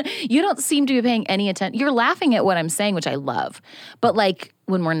 Yeah. You don't seem to be paying any attention. You're laughing at what I'm saying, which I love. But like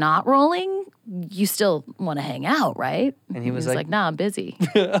when we're not rolling, you still want to hang out, right? And he was like, nah, I'm busy.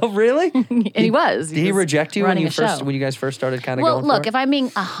 oh, really? And he was. Did he was reject you when running you a show. when you guys first started kind of Well, going look, for it? if I'm being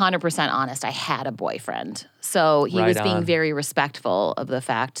 100% honest, I had a boyfriend. So he Right was being on. very respectful of the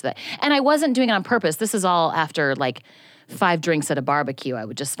fact that, and I wasn't doing it on purpose. This is all after like 5 drinks at a barbecue. I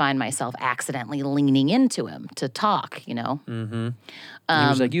would just find myself accidentally leaning into him to talk, you know? he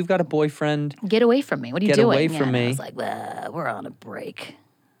was like, you've got a boyfriend. Get away from me. What are you Get doing? away from and me. I was like, well, we're on a break.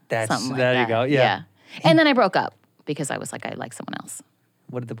 That's Something like there that. you go. Yeah. And then I broke up because I was like, I like someone else.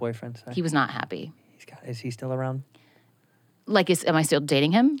 What did the boyfriend say? He was not happy. Is he still around? Like, am I still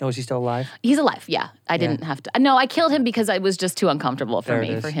dating him? Oh, is he still alive? He's alive, yeah. I didn't have to. No, I killed him because it was just too uncomfortable for There it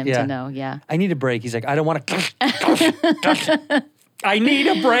me, is. for him Yeah. to know, yeah. I need a break. He's like, I don't want to. I need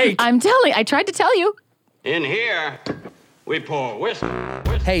a break. I tried to tell you. In here, we pour whiskey.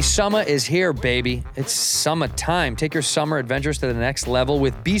 Hey, summer is here, baby. It's summertime. Take your summer adventures to the next level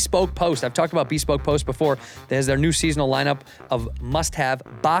with Bespoke Post. I've talked about Bespoke Post before. There's their new seasonal lineup of must-have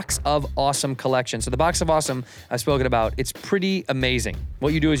Box of Awesome collection. So the Box of Awesome I've spoken about, it's pretty amazing.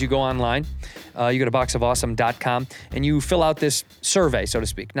 What you do is you go online, you go to boxofawesome.com, and you fill out this survey, so to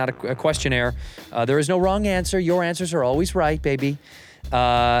speak, not a questionnaire. There is no wrong answer. Your answers are always right, baby.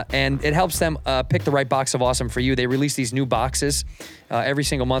 And it helps them pick the right box of awesome for you. They release these new boxes every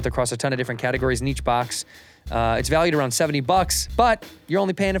single month across a ton of different categories in each box. It's valued around $70, but you're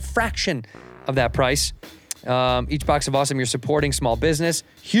only paying a fraction of that price. Each box of awesome, you're supporting small business.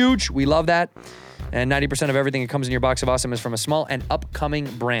 Huge. We love that. And 90% of everything that comes in your box of awesome is from a small and upcoming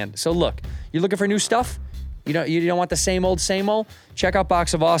brand. So look, you're looking for new stuff? You don't want the same old, same old? Check out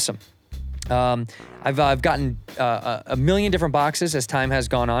Box of Awesome. I've gotten a million different boxes as time has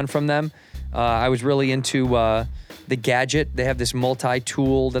gone on from them. I was really into the gadget. They have this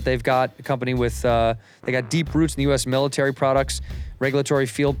multi-tool that they've got, a company with, they got deep roots in the U.S. military products, regulatory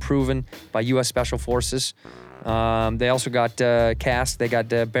field proven by U.S. Special Forces. They also got cask. They got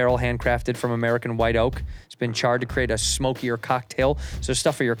barrel handcrafted from American white oak. It's been charred to create a smokier cocktail. So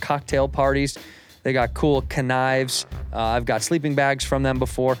stuff for your cocktail parties. They got cool knives. I've got sleeping bags from them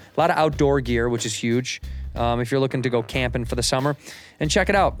before. A lot of outdoor gear, which is huge if you're looking to go camping for the summer. And check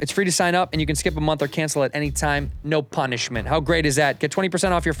it out. It's free to sign up, and you can skip a month or cancel at any time. No punishment. How great is that? Get 20%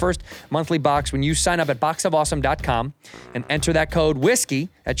 off your first monthly box when you sign up at boxofawesome.com and enter that code WHISKEY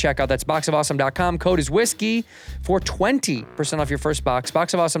at checkout. That's boxofawesome.com. Code is WHISKEY for 20% off your first box.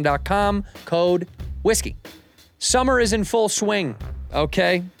 Boxofawesome.com. Code WHISKEY. Summer is in full swing,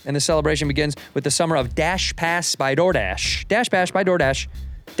 okay? And the celebration begins with the summer of Dash Pass by DoorDash. Dash Pass by DoorDash.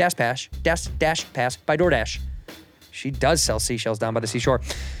 Dash Pass by DoorDash. She does sell seashells down by the seashore.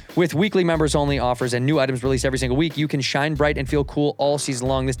 With weekly members only offers and new items released every single week, you can shine bright and feel cool all season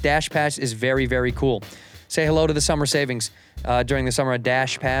long. This Dash Pass is very, very cool. Say hello to the summer savings during the summer of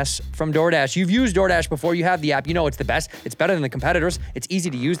Dash Pass from DoorDash. You've used DoorDash before. You have the app. You know it's the best. It's better than the competitors. It's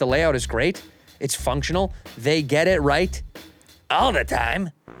easy to use. The layout is great. It's functional. They get it right all the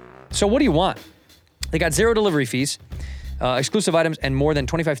time. So what do you want? They got 0 delivery fees, exclusive items, and more than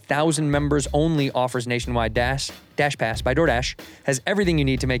 25,000 members only offers nationwide. Dash Pass by DoorDash has everything you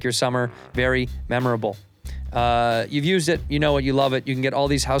need to make your summer very memorable. You've used it, you know it, you love it. You can get all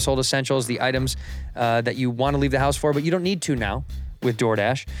these household essentials, the items that you want to leave the house for, but you don't need to now with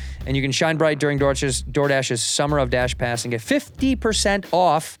DoorDash. And you can shine bright during DoorDash's Summer of Dash Pass and get 50%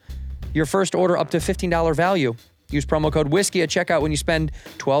 off your first order up to $15 value. Use promo code WHISKEY at checkout when you spend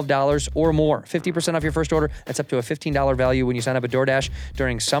 $12 or more. 50% off your first order. That's up to a $15 value when you sign up at DoorDash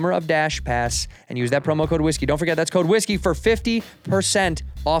during Summer of Dash Pass and use that promo code WHISKEY. Don't forget, that's code WHISKEY for 50%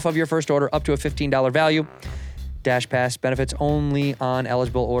 off of your first order up to a $15 value. Dash Pass benefits only on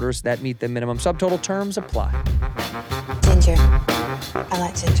eligible orders that meet the minimum subtotal. Terms apply. Ginger. I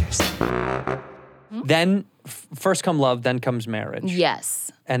like gingers. Then first come love, then comes marriage.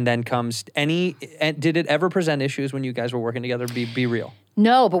 Yes. And then comes did it ever present issues when you guys were working together? Be real.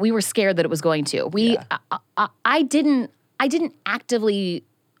 No, but we were scared that it was going to. I didn't actively,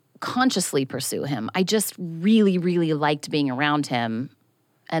 consciously pursue him. I just really, really liked being around him.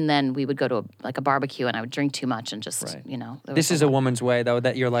 And then we would go to a barbecue and I would drink too much and just, Right. there This was is a woman's way, though,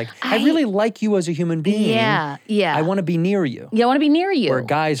 that you're like, I really like you as a human being. Yeah, yeah. I want to be near you. Yeah, I want to be near you. Where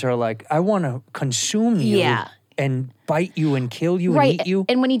guys are like, I want to consume you. Yeah. and bite you and kill you and Right. eat you.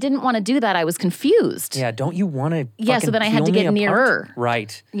 And when he didn't want to do that, I was confused. Yeah, don't you want to? Yeah, so then I had to get nearer.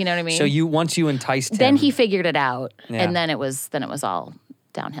 Right. You know what I mean? So once you enticed him, Then he figured it out, Yeah. and then it was all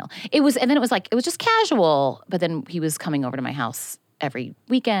downhill. It was just casual. But then he was coming over to my house every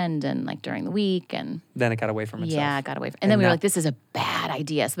weekend and like during the week, and then it got away from itself. yeah, it got away. And then we were now- like, this is a bad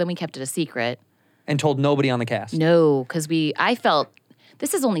idea. So then we kept it a secret. And told nobody on the cast. No, because I felt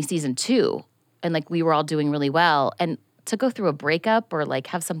this is only season 2, and like we were all doing really well, and to go through a breakup or like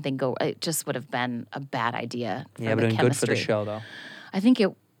have something go, it just would have been a bad idea. For Yeah, but the been good for the chemistry. show though. I think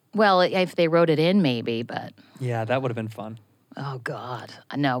if they wrote it in, maybe, but Yeah, that would have been fun. oh god,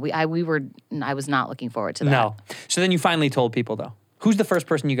 no, I was not looking forward to that. No. So then you finally told people though. Who's the first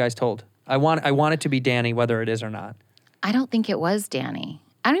person you guys told? I want it to be Danny, whether it is or not. I don't think it was Danny.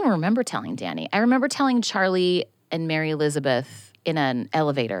 I don't even remember telling Danny. I remember telling Charlie and Mary Elizabeth in an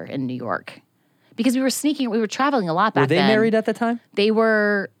elevator in New York because we were traveling a lot back Were they then. married at the time? They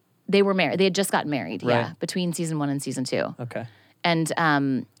were married. They had just gotten married, yeah, Right. between season 1 and season 2. Okay. And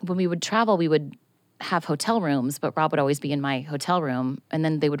when we would travel, we would have hotel rooms, but Rob would always be in my hotel room, and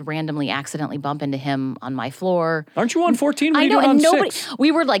then they would randomly accidentally bump into him on my floor. Aren't you on 14? What are I you know, doing and on nobody. 6?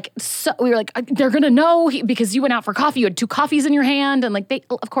 We were like, they're gonna know because you went out for coffee. You had 2 coffees in your hand, and like they,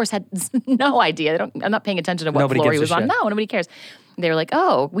 of course, had no idea. I'm not paying attention to what Nobody floor he gives was a on. shit. No, nobody cares. They were like,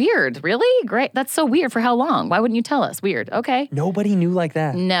 oh, weird, really? Great, that's so weird. For how long? Why wouldn't you tell us? Weird. Okay. Nobody knew like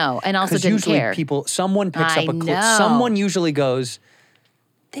that. No, and also Because didn't usually care. someone picks I up a clip. know. Someone usually goes,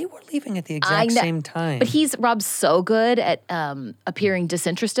 they were leaving at the I exact know. same time. But Rob's so good at appearing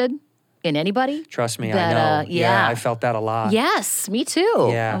disinterested in anybody. Trust me, that, I know. yeah. I felt that a lot. Yes, me too.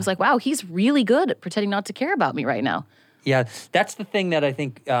 Yeah. I was like, wow, he's really good at pretending not to care about me right now. Yeah, that's the thing that I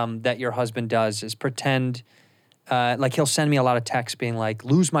think that your husband does is pretend. Like he'll send me a lot of texts being like,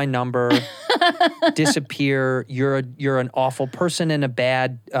 "Lose my number, disappear. You're an awful person and a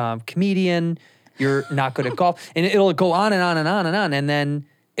bad comedian. You're not good at golf." And it'll go on and on and on and on, and then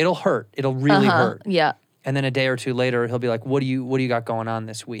it'll hurt. It'll really hurt. Yeah. And then a day or two later, he'll be like, "What do you got going on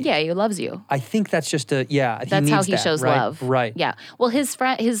this week?" Yeah, he loves you. I think that's just That's needs how he that, shows right? love. Right. Yeah. Well, his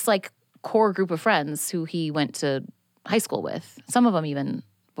like core group of friends who he went to high school with, some of them even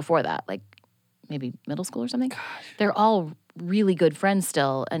before that, like maybe middle school or something. They're all really good friends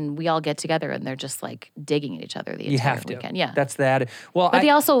still, and we all get together and they're just like digging at each other the You entire have to. weekend. Yeah. That's that. Well, But they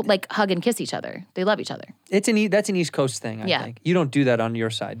also like hug and kiss each other. They love each other. that's an East Coast thing, I Yeah. think. You don't do that on your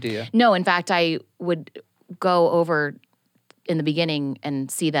side, do you? No, in fact, I would go over in the beginning and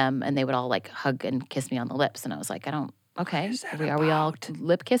see them, and they would all like hug and kiss me on the lips, and I was like, okay, are we all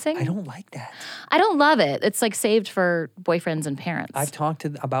lip kissing? I don't like that. I don't love it. It's like saved for boyfriends and parents. I've talked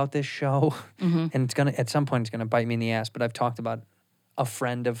about this show, Mm-hmm. and it's gonna at some point it's gonna bite me in the ass. But I've talked about a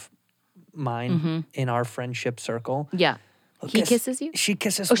friend of mine in our friendship circle. yeah. He kisses you? She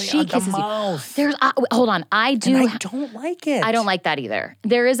kisses Oh, me she on kisses the you. mouth. There's hold on. I do. And I don't like it. I don't like that either.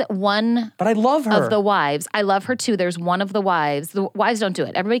 There is one But I love her. of the wives. I love her too. There's one of the wives. The wives don't do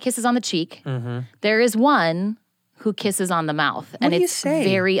it. Everybody kisses on the cheek. There is one who kisses on the mouth, and do you it's say?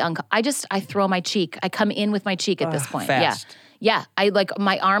 very I throw my cheek. I come in with my cheek at this point. fast. Yeah. Yeah, I like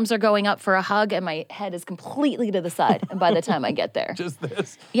my arms are going up for a hug and my head is completely to the side. And by the time I get there, Just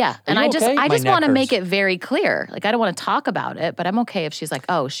this. yeah. And you I just okay? I My just neck want to make hurts. it very clear. Like I don't want to talk about it, but I'm okay if she's like,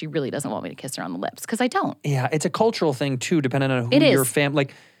 oh, she really doesn't want me to kiss her on the lips because I don't. Yeah, it's a cultural thing too, depending on who It your is. family.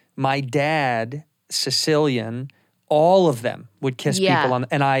 Like my dad, Sicilian, all of them would kiss Yeah. people on,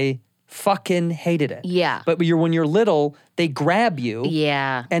 and I fucking hated it. Yeah. But when you're little, they grab you.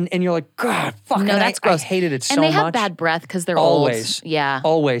 Yeah. And you're like, God, fuck. No, and that's I gross. hated it so and they much. have bad breath because they're Always. old. Yeah.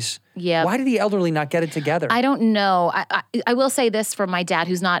 Always. Yep. Why do the elderly not get it together? I don't know. I will say this from my dad,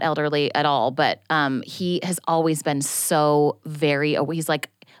 who's not elderly at all, but he has always been so he's like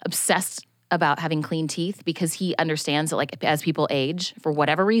obsessed about having clean teeth because he understands that like as people age, for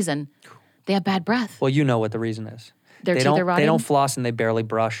whatever reason, they have bad breath. Well, you know what the reason is. Their they teeth don't, are rotting? They don't floss and they barely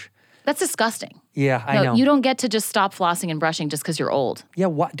brush. That's disgusting. Yeah, I No, know. you don't get to just stop flossing and brushing just because you're old. Yeah,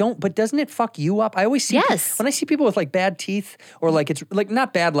 but doesn't it fuck you up? I always see Yes. when I see people with like bad teeth or like it's like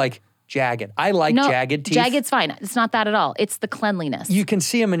not bad, like jagged. I like No, jagged teeth. jagged's fine. It's not that at all. It's the cleanliness. You can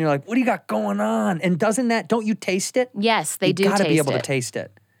see them and you're like, what do you got going on? And don't you taste it? yes, they you do gotta taste be able it. to taste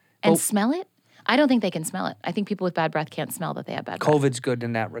it. And But smell it? I don't think they can smell it. I think people with bad breath can't smell that they have bad breath. COVID's good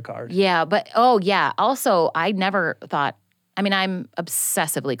in that regard. Yeah, but also I never thought, I'm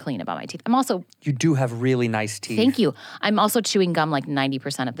obsessively clean about my teeth. I'm also, You do have really nice teeth. thank you. I'm also chewing gum like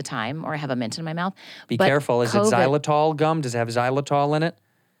 90% of the time, or I have a mint in my mouth. Be But careful. Is it COVID xylitol gum? Does it have xylitol in it?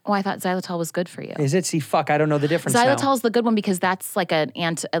 Oh, I thought xylitol was good for you. Is it? See, fuck, I don't know the difference now. Xylitol's the good one because that's like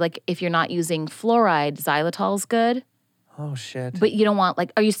like if you're not using fluoride, xylitol's good. Oh, shit. But you don't want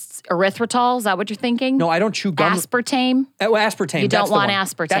erythritol? Is that what you're thinking? No, I don't chew gum. Aspartame? Aspartame. You don't that's the want one.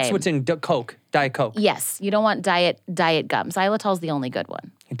 aspartame. That's what's in Coke, Diet Coke. Yes, you don't want diet gum. Xylitol's the only good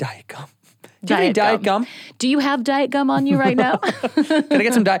one. Diet gum. Do you have any diet gum? Do you have diet gum on you right now? Can I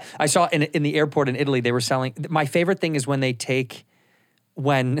get some diet? I saw in the airport in Italy, they were selling. My favorite thing is when they take,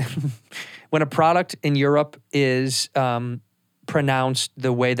 when a product in Europe is pronounced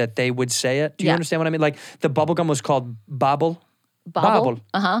the way that they would say it. Do you understand what I mean? Like the bubble gum was called bobble. Bobble?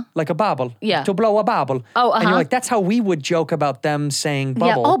 Uh-huh. Like a bobble. Yeah. To blow a bobble. Oh, And you're like, that's how we would joke about them saying bubble.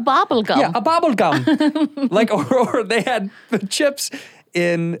 Yeah. Oh, bobble gum. Yeah, a bobble gum. Like, or they had the chips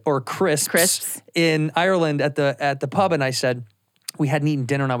or crisps in Ireland at the pub, and I said, we hadn't eaten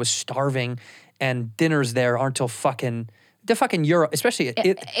dinner and I was starving, and dinners there aren't till fucking Europe, especially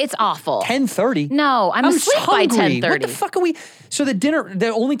it's awful. 10:30. No, I'm asleep hungry. by 10:30. What the fuck are we? So the dinner, the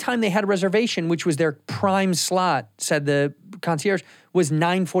only time they had a reservation, which was their prime slot, said the concierge, was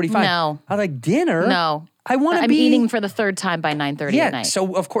 9:45. No. I was like, dinner? No. I want to I'm be eating for the third time by 9:30 at night.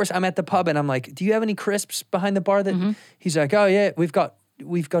 So of course I'm at the pub and I'm like, do you have any crisps behind the bar? That he's like, oh yeah, we've got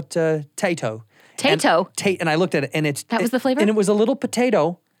Tato. Tato? And I looked at it and That was the flavor? And it was a little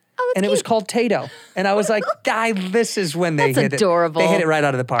potato. Oh, that's and it was cute. called Tato. And I was like, this is when they That's hit adorable. it. They hit it right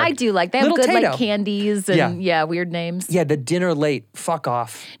out of the park. I do like they have Little good Tato. like candies and weird names. Yeah, the dinner late. Fuck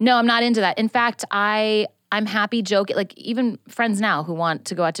off. No, I'm not into that. In fact, I'm happy joking. Like even friends now who want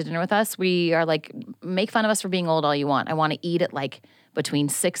to go out to dinner with us, we are like, make fun of us for being old all you want. I want to eat at like between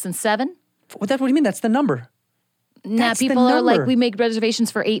 6 and 7. What do you mean? That's the number. Nah, That's the people are like, number. we make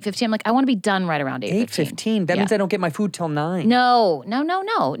reservations for 8:15. I'm like, I want to be done right around 8:15. 8:15. That means I don't get my food till 9. No.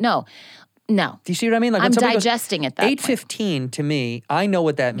 Do you see what I mean? Like I'm when somebody goes, digesting at that point. 8:15 to me, I know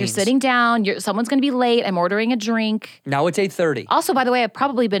what that You're means. sitting down. Someone's going to be late. I'm ordering a drink. Now it's 8:30. Also, by the way, I've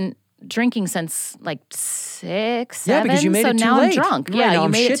probably been drinking since like 6, 7. Yeah, because you made so it too now late. I'm drunk. Right, Yeah, now you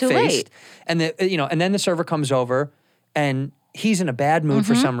I'm made it too shit-faced. late. And then the server comes over, and he's in a bad mood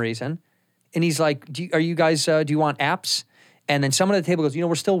Mm-hmm. for some reason, and he's like, "Are you guys? Do you want apps?" And then someone at the table goes,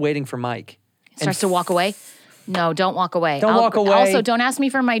 we're still waiting for Mike. Starts to walk away. No, don't walk away. Don't walk away. Also, don't ask me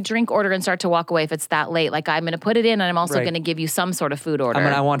for my drink order and start to walk away if it's that late. Like I'm going to put it in, and I'm also Right. going to give you some sort of food order.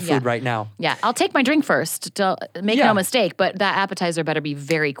 I want food right now. Yeah, I'll take my drink first. Make Yeah. no mistake, but that appetizer better be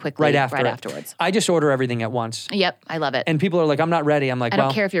very quickly Right after. afterwards. I just order everything at once. Yep, I love it. And people are like, I'm not ready. I'm like, I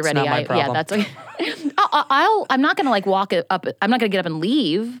don't care if you're ready. It's not my problem. Yeah, that's okay. I'm not going to like walk it up. I'm not going to get up and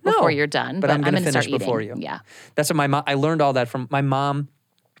leave before you're done. But I'm going to gonna finish start before eating. you. Yeah. That's what my mom, I learned all that from my mom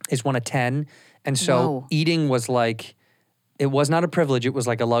is one of 10. And so Whoa. eating was like, it was not a privilege. It was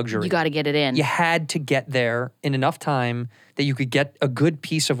like a luxury. You got to get it in. You had to get there in enough time that you could get a good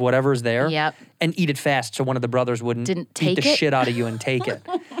piece of whatever's there Yep. and eat it fast so one of the brothers wouldn't Didn't beat the take it? shit out of you and take it.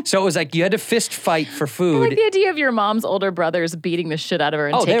 So it was like you had to fist fight for I food. like the idea of your mom's older brothers beating the shit out of her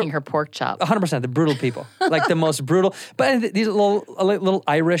and Oh, they're- taking her pork chop. 100%, the brutal people, like the most brutal. But these little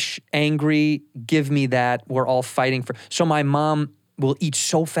Irish, angry, give me that. We're all fighting for. So my mom will eat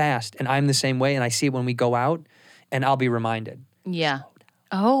so fast, and I'm the same way. And I see it when we go out, and I'll be reminded Yeah.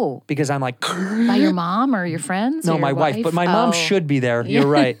 Oh, because I'm like, by your mom or your friends? no, or your my wife. But my mom Oh. should be there. You're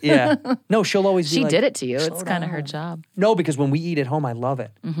right. Yeah. No, she'll always be She like, did it to you. "Slow It's kind of her down." job. No, because when we eat at home, I love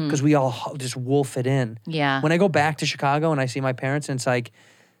it because we all just wolf it in. Yeah. When I go back to Chicago and I see my parents, and it's like,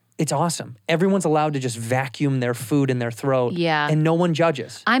 it's awesome. Everyone's allowed to just vacuum their food in their throat. Yeah. And no one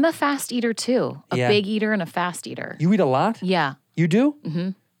judges. I'm a fast eater too. A Yeah. big eater and a fast eater. You eat a lot? Yeah. You do? Mm-hmm.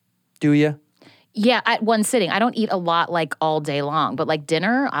 Do you? Yeah, at one sitting. I don't eat a lot like all day long, but like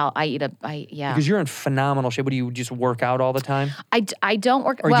dinner, I eat yeah. Because you're in phenomenal shape. What do you just work out all the time? I don't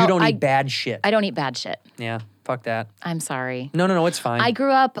work, Or well, you don't I, eat bad shit? I don't eat bad shit. Yeah, fuck that. I'm sorry. No, it's fine. I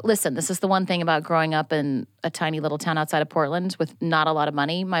grew up, listen, this is the one thing about growing up in a tiny little town outside of Portland with not a lot of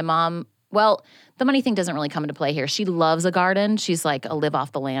money. My mom, well, the money thing doesn't really come into play here. She loves a garden. She's like a live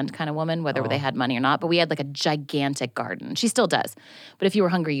off the land kind of woman, whether they had money or not. But we had like a gigantic garden. She still does. But if you were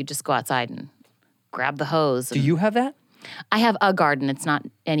hungry, you'd just go outside and grab the hose. do you have that? I have a garden. It's not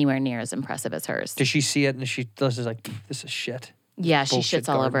anywhere near as impressive as hers. Does she see it and she does is like, this is shit? Yeah, she bullshit shits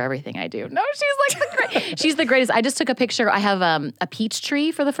all over garden. everything I do. No, she's like she's the greatest. I just took a picture. I have a peach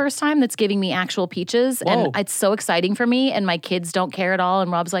tree for the first time that's giving me actual peaches. Whoa. And it's so exciting for me. And my kids don't care at all.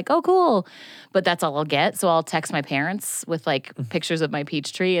 And Rob's like, oh, cool. But that's all I'll get. So I'll text my parents with like pictures of my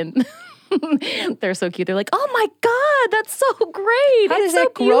peach tree. And They're so cute. They're like, oh my God, that's so great. How does It's so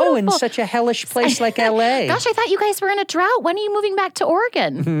that grow in beautiful." such a hellish place like LA? Gosh, I thought you guys were in a drought. When are you moving back to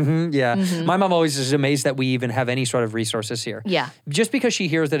Oregon? Yeah. My mom always is amazed that we even have any sort of resources here. Yeah. Just because she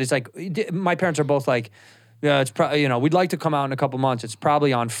hears that it's like, my parents are both like, yeah, it's probably, we'd like to come out in a couple months. It's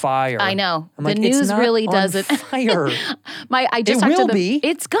probably on fire. I know. I'm The like, it's news not really on doesn't. fire. I just It talked will to be.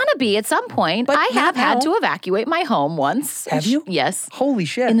 It's gonna be at some point. But I have not had now. to evacuate my home once. Have you? Yes. Holy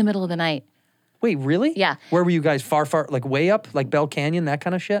shit. In the middle of the night. Wait, really? Yeah. Where were you guys? Far, like way up? Like Bell Canyon, that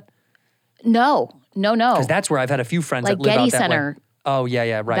kind of shit? No. Because that's where I've had a few friends Like that live Getty out that Center. way. Oh,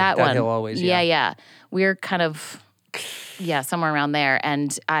 yeah, right. That That one. hill always, Yeah. We're kind of, somewhere around there.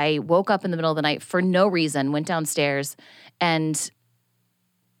 And I woke up in the middle of the night for no reason, went downstairs, and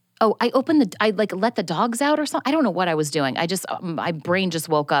I let the dogs out or something. I don't know what I was doing. I just, my brain just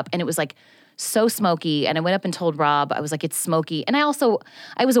woke up and it was like so smoky. And I went up and told Rob, I was like, it's smoky. And I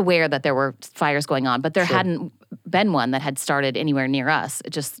was aware that there were fires going on, but there hadn't been one that had started anywhere near us.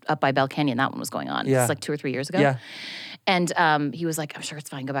 Just up by Bell Canyon, that one was going on. Yeah. It's like 2 or 3 years ago. Yeah. And he was like, I'm sure it's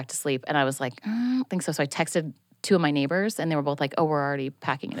fine, go back to sleep. And I was like, I don't think so. So I texted 2 of my neighbors and they were both like, oh, we're already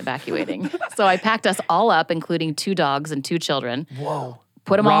packing and evacuating. So I packed us all up, including 2 dogs and 2 children. Whoa.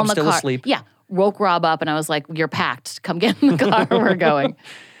 Put them all Rob's in the still car. asleep? Yeah. Woke Rob up and I was like, you're packed. Come get in the car. We're going.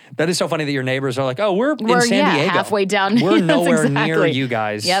 That is so funny that your neighbors are like, oh, we're in We're, San Diego. halfway down. We're Yes, nowhere near exactly. you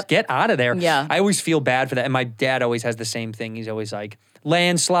guys. Yep. Get out of there. Yeah. I always feel bad for that. And my dad always has the same thing. He's always like,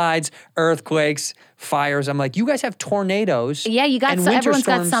 landslides, earthquakes, fires. I'm like, you guys have tornadoes. Yeah, you got and so- winter everyone's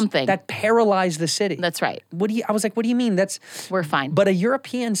got storms something. that paralyze the city. That's right. I was like, what do you mean? We're fine. But a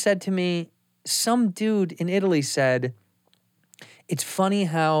European said to me, some dude in Italy said, it's funny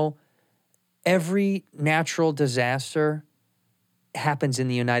how every natural disaster happens in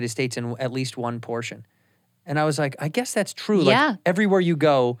the United States in at least one portion. And I was like, I guess that's true. Yeah. Like everywhere you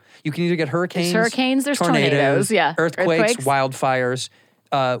go, you can either get hurricanes, there's tornadoes, yeah. earthquakes, Earthquakes. wildfires,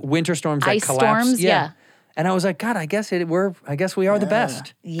 winter storms that Ice collapse. storms, yeah. And I was like, God, I guess we are the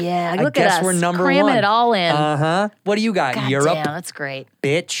best. Yeah, I look guess at us. we're number cramming one. it all in. Uh-huh. What do you got? God Europe, damn, that's great.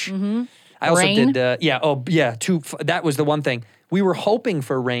 bitch. I also Rain? did, that was the one thing. We were hoping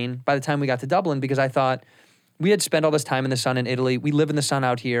for rain by the time we got to Dublin because I thought we had spent all this time in the sun in Italy. We live in the sun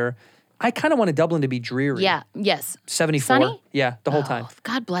out here. I kind of wanted Dublin to be dreary. Yeah, yes. 74. Sunny? Yeah, the whole time.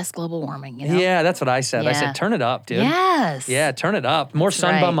 God bless global warming, you know? Yeah, that's what I said. I Yeah. said, turn it up, dude. Yes. Yeah, turn it up. More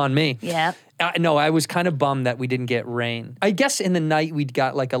sun bum right. on me. Yep. No, I was kind of bummed that we didn't get rain. I guess in the night we'd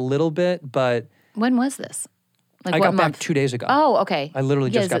got like a little bit, but When was this? Like I what got month? back 2 days ago. Oh, okay. I literally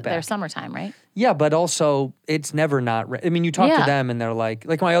just got Their back. summertime, right? Yeah, but also it's never not. I mean, you talk to Yeah. them and they're like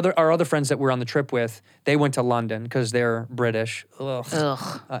our other friends that we're on the trip with. They went to London because they're British. Ugh.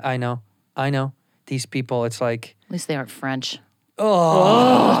 Ugh. I know. These people. It's like At least they aren't French.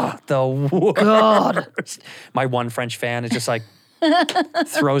 the worst. God. My one French fan is just like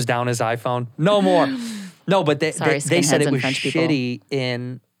throws down his iPhone. No more. No, but they Sorry, said skinheads it and was French people. shitty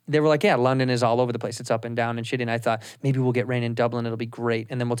in. They were like, yeah, London is all over the place. It's up and down and shitty. And I thought maybe we'll get rain in Dublin. It'll be great.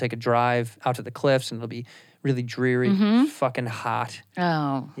 And then we'll take a drive out to the cliffs and it'll be really dreary, fucking hot.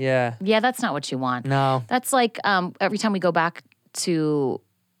 Oh. Yeah. Yeah, that's not what you want. No. That's like every time we go back to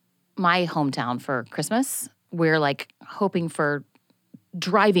my hometown for Christmas, we're like hoping for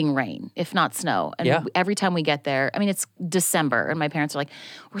driving rain, if not snow. And Yeah. every time we get there, I mean, it's December, and my parents are like,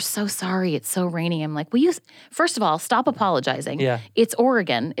 we're so sorry, it's so rainy. I'm like, will you, first of all, stop apologizing. Yeah. It's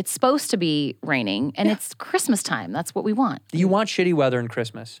Oregon. It's supposed to be raining, and it's Christmas time. That's what we want. You want shitty weather in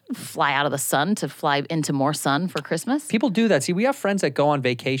Christmas. Fly out of the sun to fly into more sun for Christmas. People do that. See, we have friends that go on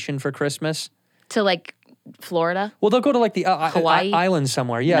vacation for Christmas. To like Florida. Well, they'll go to like the Hawaii? island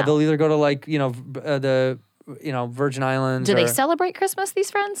somewhere. Yeah, No. they'll either go to like, the Virgin Islands. Do they or- celebrate Christmas,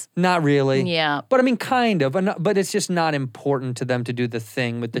 these friends? Not really. Yeah. But I mean, kind of. But it's just not important to them to do the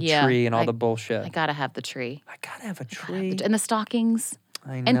thing with the Yeah, tree and all I- the bullshit. I gotta have the tree. I gotta have a tree. And the stockings.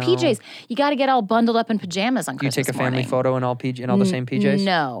 I know. And PJs. You got to get all bundled up in pajamas on Do you Christmas take a family morning. photo in all the same PJs?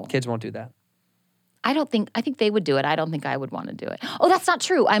 No. Kids won't do that. I think they would do it. I don't think I would want to do it. Oh, that's not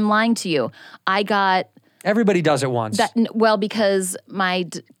true. I'm lying to you. I got Everybody does it once. that, well, because my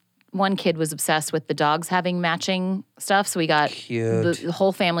one kid was obsessed with the dogs having matching stuff. So we got Cute. the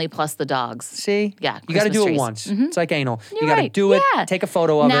whole family plus the dogs. See? Yeah, You got to Christmas do it trees. once. It's like anal. You're you got to right. do it. Yeah. Take a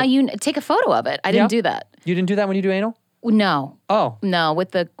photo of Now it. you take a photo of it. I didn't Yeah. do that. You didn't do that when you do anal? No. Oh. No,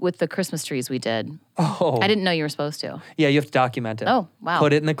 with the Christmas trees we did. Oh. I didn't know you were supposed to. Yeah, you have to document it. Oh, wow.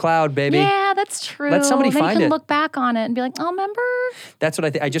 Put it in the cloud, baby. Yeah, that's true. Let somebody then find you can it. look back on it and be like, oh, remember? That's what I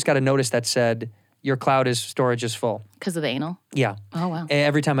think. I just got a notice that said your cloud storage is full. Because of the anal? Yeah. Oh, wow.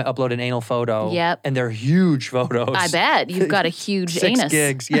 Every time I upload an anal photo. Yep. And they're huge photos. I bet. You've got a huge 6 anus.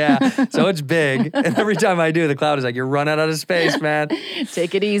 gigs, yeah. So it's big. And every time I do, the cloud is like, you're running out of space, man.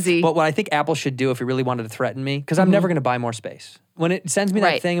 Take it easy. But what I think Apple should do if it really wanted to threaten me, because I'm never going to buy more space. When it sends me that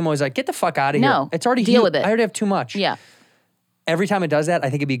Right. thing, I'm always like, get the fuck out of No. here. It's already Deal huge. with it. I already have too much. Yeah. Every time it does that, I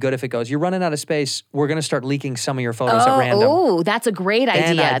think it'd be good if it goes, you're running out of space. We're going to start leaking some of your photos at random. Oh, that's a great Then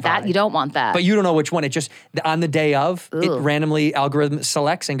idea. I'd That buy. you don't want that. But you don't know which one. It just, on the day of, it Ooh. randomly algorithm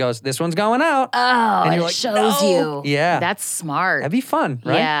selects and goes, this one's going out. oh, and it you're like, shows "No." you. Yeah. That's smart. That'd be fun,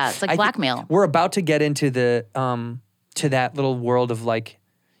 right? Yeah, it's like I think blackmail. We're about to get into the to that little world of like,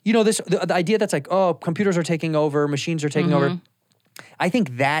 the idea that's like, oh, computers are taking over, machines are taking over. Mm-hmm. I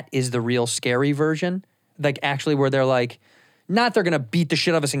think that is the real scary version. Like actually where they're like, not they're gonna beat the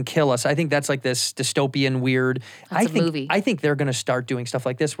shit out of us and kill us. I think that's like this dystopian weird. That's a movie. I think they're gonna start doing stuff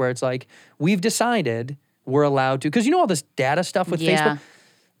like this where it's like, we've decided we're allowed to, because all this data stuff with Yeah.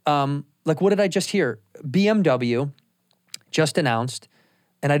 Facebook. Like what did I just hear? BMW just announced,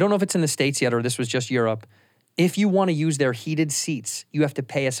 and I don't know if it's in the States yet or this was just Europe, if you want to use their heated seats, you have to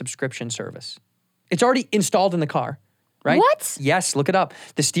pay a subscription service. It's already installed in the car, right? What? Yes, look it up.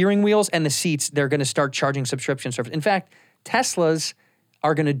 The steering wheels and the seats, they're going to start charging subscription service. In fact, Teslas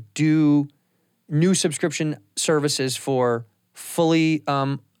are going to do new subscription services for fully,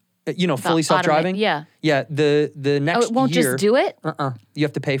 fully self-driving. yeah. Yeah, the next Oh, it won't year. just do it? You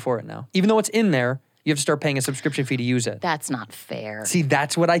have to pay for it now. Even though it's in there, you have to start paying a subscription fee to use it. That's not fair. See,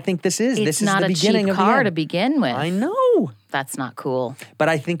 that's what I think this is. It's This is not the a beginning cheap of the car end. to begin with. I know. That's not cool. But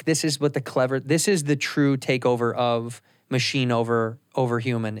I think this is what this is the true takeover of machine over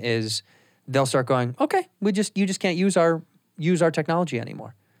human is they'll start going, okay, you just can't use our technology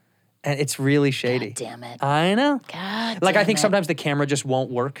anymore. And it's really shady. God damn it. I know. God Like I damn think it. sometimes the camera just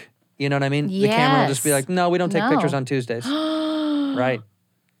won't work. You know what I mean? The camera will just be Yes. like, no, we don't take No. pictures on Tuesdays. Right.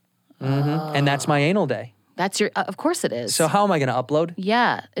 And that's my anal day. That's your, of course it is. So how am I going to upload?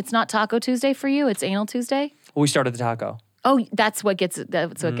 yeah. It's not Taco Tuesday for you. It's Anal Tuesday. Well, we started the taco. Oh, that's what gets it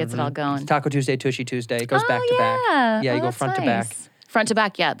all going. Taco Tuesday, Tushy Tuesday. It goes Oh, back to back. yeah. Yeah, Oh, you go that's front to back. nice. Front to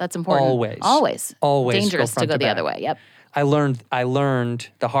back, yeah, that's important. Always. Always. Always go Dangerous to front go to the back. other way. Yep. I learned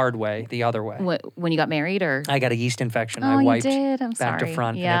the hard way, the other way. When you got married or? I got a yeast infection. Oh, I you wiped did? I'm back to sorry.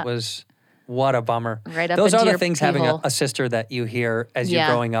 front, Yeah. and it was what a bummer. Right up Those into are the your things pee having hole. a sister that you hear as you're Yeah.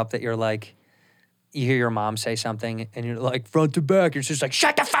 growing up that you're like, you hear your mom say something and you're like front to back. You're just like,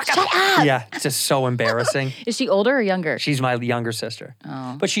 shut the fuck up. Shut up. Yeah, it's just so embarrassing. Is she older or younger? She's my younger sister,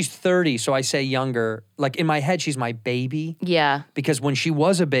 but she's 30, so I say younger. Like in my head, she's my baby Yeah. because when she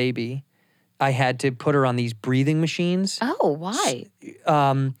was a baby, I had to put her on these breathing machines. Oh, why?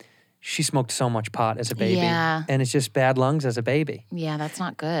 She smoked so much pot as a baby, Yeah. and it's just bad lungs as a baby. Yeah, that's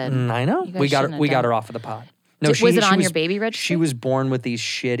not good. I know. You guys We got shouldn't have we got done- her off of the pot. No, Was it she on your baby registry? She was born with these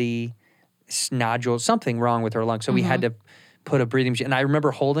shitty nodules, something wrong with her lungs. So we had Mm-hmm. to put a breathing machine. And I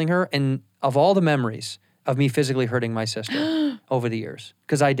remember holding her, and of all the memories of me physically hurting my sister over the years,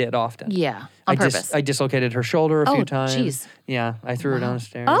 because I did often. Yeah, on purpose. I dislocated her shoulder a Oh, few times. jeez. Yeah, I threw her down the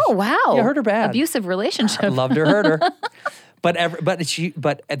stairs. Oh, wow. Yeah, hurt her bad. Abusive relationship. I loved her, hurt her. But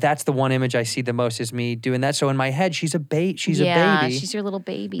that's the one image I see the most is me doing that. So in my head, she's a baby. Yeah, she's your little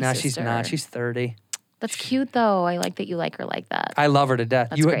baby No, sister. she's not. She's 30. That's cute, though. I like that you like her like that. I love her to death.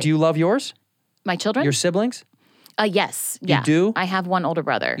 That's great. Do you love yours? My children? Your siblings? Yes. Yeah. do? I have one older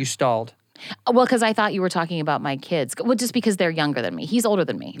brother. You stalled. Well, because I thought you were talking about my kids. Well, just because they're younger than me. He's older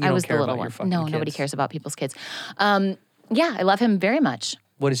than me. I don't was the care little about your one. fucking No, nobody kids. cares about people's kids. Yeah, I love him very much.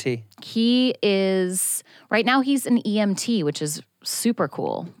 What is he? He is, right now, he's an EMT, which is super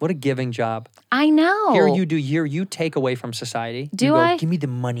cool. What a giving job. I know. Here you take away from society. Do you go, I? Give me the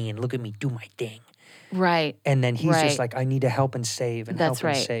money and look at me do my thing. Right. And then he's Right. just like, I need to help and save and That's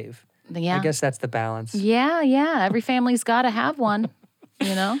help and right. save. Yeah. I guess that's the balance. Yeah. Every family's got to have one,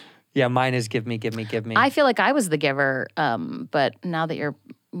 you know? Yeah, mine is give me, give me, give me. I feel like I was the giver, but now that you're,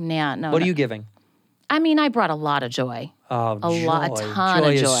 no. What are you giving? I mean, I brought a lot of joy. Oh, A ton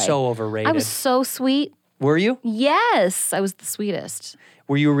joy of joy. is so overrated. I was so sweet. Were you? Yes, I was the sweetest.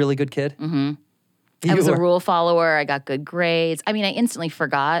 Were you a really good kid? Mm-hmm. You I was a were. rule follower. I got good grades. I mean, I instantly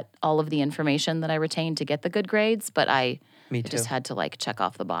forgot all of the information that I retained to get the good grades, but I Me just too. had to like check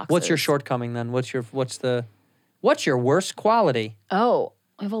off the boxes. What's your shortcoming then? What's your worst quality? Oh,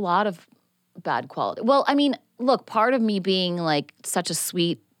 I have a lot of bad quality. Well, I mean, look, part of me being like such a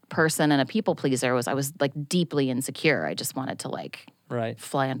sweet person and a people pleaser was I was like deeply insecure. I just wanted to like Right.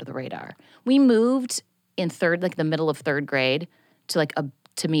 fly under the radar. We moved in the middle of third grade to like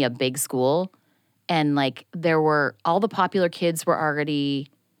to me a big school, and like there were all the popular kids were already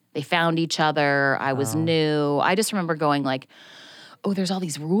they found each other. I was new. I just remember going like, oh, there's all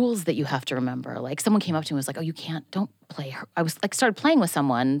these rules that you have to remember. Like someone came up to me and was like, oh, don't play her. I was like, started playing with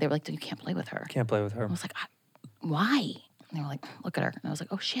someone. They were like, you can't play with her. Can't play with her. I was like, why? And they were like, look at her. And I was like,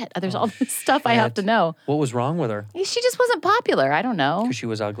 oh shit, there's all this stuff I have to know. What was wrong with her? She just wasn't popular. I don't know. Because she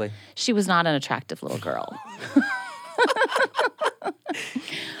was ugly. She was not an attractive little girl.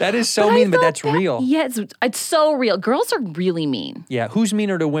 That is so mean, but that's real. Yeah, it's so real. Girls are really mean. Yeah, who's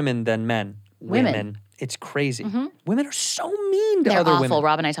meaner to women than men? Women. It's crazy. Women are so mean to They're other awful. women.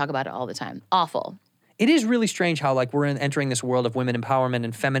 Rob and I talk about it all the time. Awful. It is really strange how like we're entering this world of women empowerment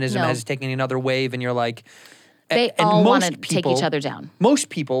and feminism No. has taken another wave, and you're like, They and all want to most take people- each other down. Most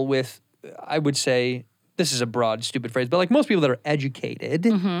people with, I would say, this is a broad, stupid phrase, but like most people that are educated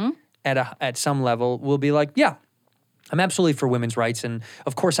at some level will be like, yeah, I'm absolutely for women's rights, and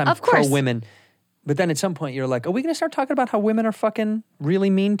of course I'm Of course. pro-women. But then at some point you're like, are we going to start talking about how women are fucking really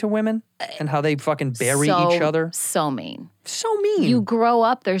mean to women and how they fucking bury each other? So mean. So mean. You grow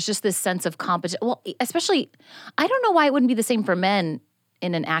up, there's just this sense of competition. Well, especially, I don't know why it wouldn't be the same for men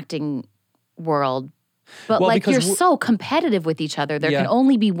in an acting world. But Well, like because you're so competitive with each other. There Yeah. can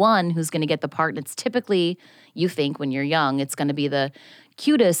only be one who's going to get the part. And it's typically, you think when you're young, it's going to be the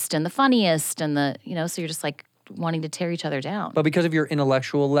cutest and the funniest and the, so you're just like wanting to tear each other down. But because of your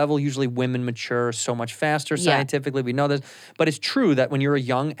intellectual level, usually women mature so much faster Yeah. scientifically. We know this. But it's true that when you're a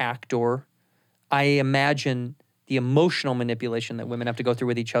young actor, I imagine the emotional manipulation that women have to go through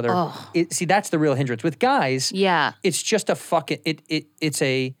with each other. See, that's the real hindrance. With guys, Yeah. it's just a fucking, it's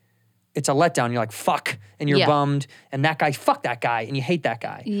a letdown. You're like, fuck, and you're Yeah. bummed. And that guy, fuck that guy, and you hate that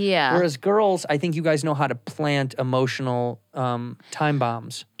guy. Yeah. Whereas girls, I think you guys know how to plant emotional time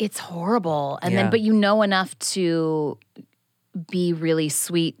bombs. It's horrible. And Yeah. then, but you know enough to be really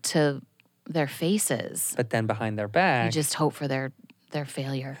sweet to their faces. But then behind their back, You just hope for their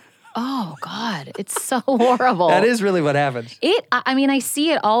failure. Oh God, it's so horrible. that is really what happens. I mean, I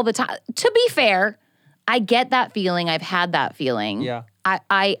see it all the time. To be fair, I get that feeling. I've had that feeling. Yeah.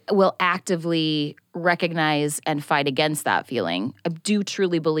 I will actively recognize and fight against that feeling. I do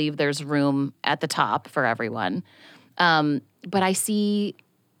truly believe there's room at the top for everyone. But I see,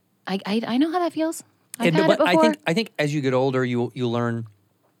 I know how that feels. I've had it But before. I think as you get older, you learn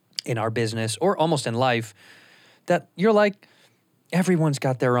in our business or almost in life that you're like, everyone's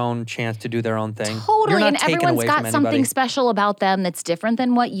got their own chance to do their own thing. You're Totally, not and taken everyone's away got from something anybody. special about them that's different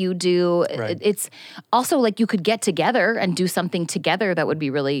than what you do. Right. It's also like you could get together and do something together that would be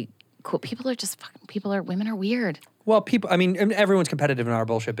really cool. Women are weird. Well, and everyone's competitive in our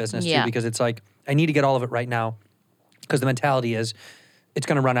bullshit business Yeah. too, because it's like, I need to get all of it right now. Because the mentality is, it's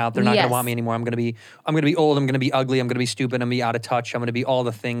going to run out. They're not going Yes. to want me anymore. I'm going to be old. I'm going to be ugly. I'm going to be stupid. I'm going to be out of touch. I'm going to be all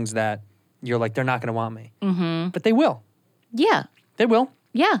the things that you're like, they're not going to want me. Mm-hmm. But they will. Yeah. They will.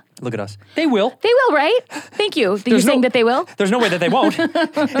 Yeah. Look at us. They will. They will, right? Thank you. You're There's saying no- that they will? There's no way that they won't.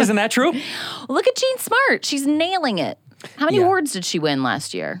 Isn't that true? Look at Jean Smart. She's nailing it. How many Yeah. awards did she win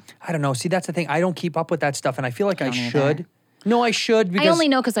last year? I don't know. See, that's the thing. I don't keep up with that stuff, and I feel like I don't either. should. No, I should because I only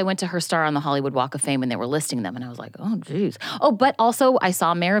know because I went to her star on the Hollywood Walk of Fame and they were listing them, and I was like, oh, geez. Oh, but also I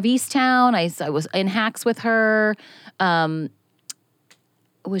saw Mayor of Easttown. I was in Hacks with her.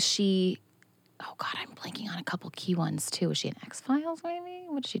 Was she? Oh God, I'm blanking on a couple key ones too. Was she in X-Files? Maybe.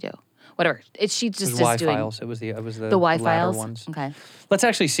 What did she do? Whatever. She it just was is Y doing Files. It was the the Y latter Files. ones. Okay. Let's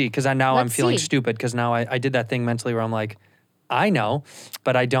actually see because now I'm Let's feeling see. stupid because now I did that thing mentally where I'm like, I know,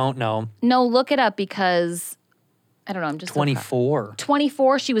 but I don't know. No, look it up because I don't know. I'm just so proud. 24.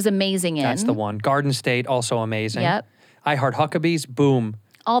 24. She was amazing in. That's the one. Garden State also amazing. Yep. I Heart Huckabees. Boom.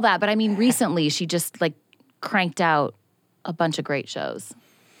 All that, but I mean, recently she just like cranked out a bunch of great shows.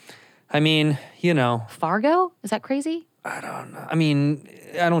 I mean, Fargo? Is that crazy? I mean,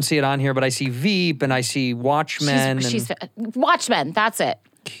 I don't see it on here, but I see Veep and I see Watchmen. She's Watchmen. That's it.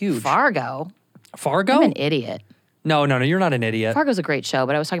 huge. Fargo. Fargo? I'm an idiot. No, you're not an idiot. Fargo's a great show,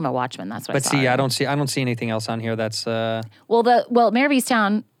 but I was talking about Watchmen. That's what But I saw. see, I don't see anything else on here that's Well, Mayor of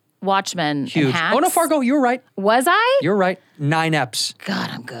Easttown, Watchmen, huge. and Hacks. Oh no, Fargo, you're right. Was I? You're right. 9 eps. God,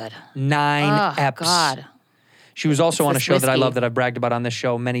 I'm good. 9 Oh, eps. God. She was also on a this show that I whiskey. love that I've bragged about on this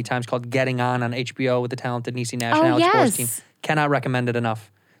show many times called Getting On HBO with the talented Niecy Nash and Oh, Alex yes. Borstein. Cannot recommend it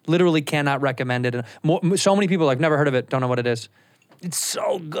enough. Literally cannot recommend it. So many people I've never heard of it, don't know what it is. It's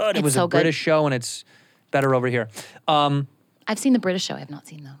so good. It It's was so a good. British show and it's better over here. I've seen the British show. I have not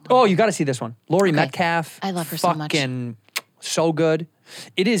seen them. Oh, you got to see this one. Laurie Okay. Metcalf. I love her so much. Fucking so good.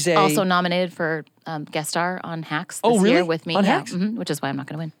 It is a Also nominated for guest star on Hacks this Oh, really? year with me. On yeah, Hacks? which is why I'm not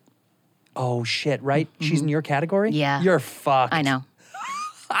going to win. Oh shit! Right? She's in your category. Yeah. You're fucked. I know.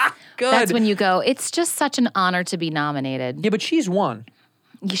 Good. That's when you go, it's just such an honor to be nominated. Yeah, but she's won.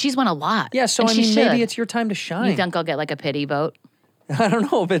 She's won a lot. Yeah, so and I she mean, should. maybe it's your time to shine. You think I'll get like a pity vote? I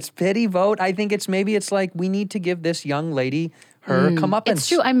don't know if it's pity vote. I think it's like we need to give this young lady her comeuppance. It's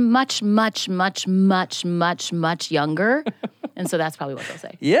true. I'm much, much, much, much, much, much younger. And so that's probably what they'll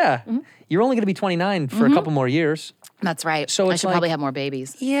say. Yeah. You're only going to be 29 for a couple more years. That's right. So I it's should like- probably have more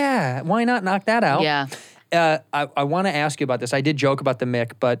babies. Yeah. Why not knock that out? Yeah. I want to ask you about this. I did joke about the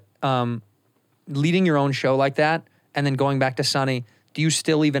Mick, but leading your own show like that and then going back to Sunny, do you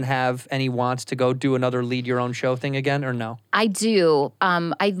still even have any wants to go do another lead your own show thing again or no? I do.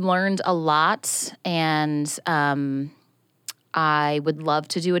 I learned a lot and I would love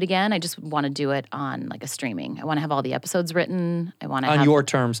to do it again. I just want to do it on like a streaming. I want to have all the episodes written. I want to On have your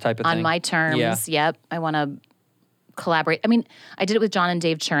terms type of thing. on my terms. Yeah. Yep. I want to collaborate. I mean, I did it with John and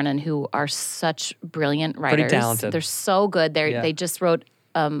Dave Chernin, who are such brilliant writers. Pretty talented. They're so good. Yeah. They just wrote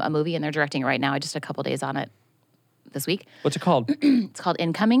a movie and they're directing it right now. I just had a couple days on it this week. What's it called? It's called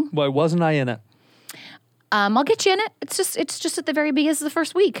Incoming. Why wasn't I in it? I'll get you in it. It's just at the very beginning of the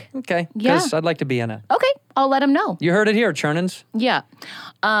first week. Okay. Yeah. Because I'd like to be in it. Okay, I'll let them know. You heard it here, Chernins. Yeah.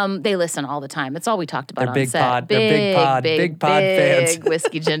 They listen all the time. That's all we talked about They're on big set. pod. They're big pod fans. Big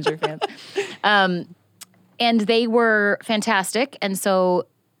Whiskey Ginger fans. And they were fantastic. And so,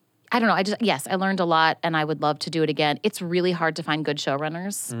 I don't know. I learned a lot and I would love to do it again. It's really hard to find good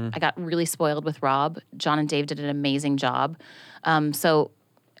showrunners. I got really spoiled with Rob. John and Dave did an amazing job. So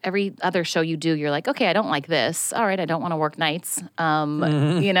every other show you do, you're like, okay, I don't like this. All right, I don't want to work nights.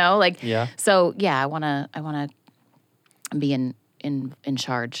 You know, like, Yeah. So yeah, I wanna be in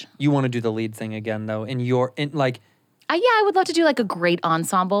charge. You want to do the lead thing again, though. I would love to do like a great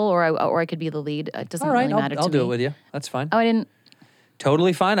ensemble, or I could be the lead. It doesn't All right, really matter to I'll me. do it with you. That's fine. Oh, I didn't.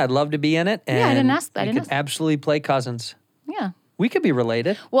 Totally fine. I'd love to be in it. And Yeah, I didn't ask- I we didn't could ask. absolutely play cousins. Yeah. We could be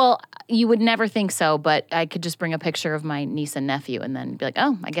related. Well, you would never think so, but I could just bring a picture of my niece and nephew and then be like,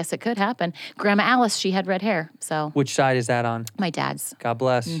 oh, I guess it could happen. Grandma Alice, she had red hair. So Which side is that on? my dad's. God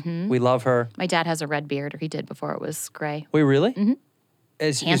bless. Mm-hmm. We love her. My dad has a red beard, or he did before it was gray. Wait, really? Mm-hmm.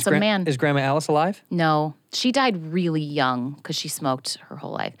 Handsome man. Is Grandma Alice alive? No, she died really young because she smoked her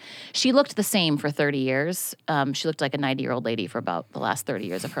whole life. She looked the same for 30 years. She looked like a 90-year-old lady for about the last 30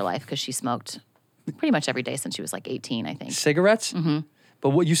 years of her life because she smoked pretty much every day since she was like 18, I think. Cigarettes? Mm-hmm.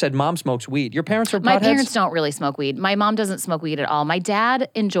 But what you said, mom smokes weed. Your parents are My potheads? parents don't really smoke weed. My mom doesn't smoke weed at all. My dad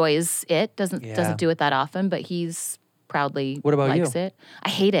enjoys it, doesn't do it that often, but he's proudly What about likes you? it. I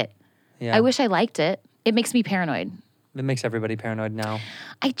hate it. Yeah. I wish I liked it. It makes me paranoid. It makes everybody paranoid now.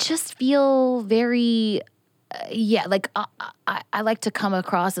 I just feel very, I like to come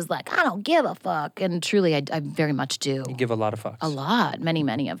across as like, I don't give a fuck. And truly, I very much do. You give a lot of fucks. A lot,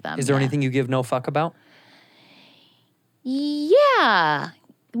 many of them. Is there yeah. anything you give no fuck about? Yeah.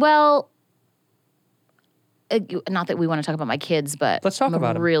 Well, not that we want to talk about my kids, but Let's talk I'm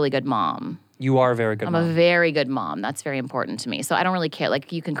about a 'em. really good mom. You are a very good I'm mom. a very good mom. That's very important to me. So I don't really care.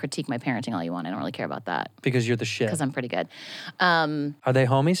 Like, you can critique my parenting all you want. I don't really care about that because you're the shit. because I'm pretty good. Are they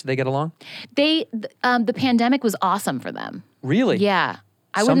homies? They get along? The pandemic was awesome for them. Really? Yeah.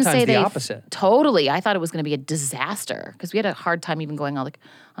 I wouldn't Sometimes say the they opposite. Totally. I thought it was going to be a disaster because we had a hard time even going on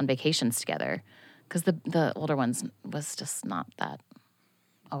vacations together because the older ones was just not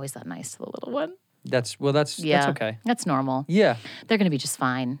always that nice to the little one. That's okay. That's normal. Yeah. They're going to be just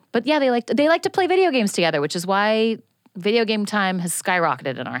fine. But yeah, they like to play video games together, which is why video game time has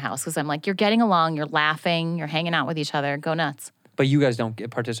skyrocketed in our house because I'm like, you're getting along, you're laughing, you're hanging out with each other, go nuts. But you guys don't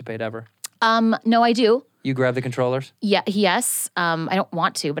participate ever. No, I do. You grab the controllers? Yeah, yes. I don't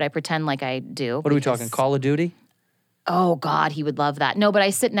want to, but I pretend like I do. What are we talking? Call of Duty? Oh God, he would love that. No, but I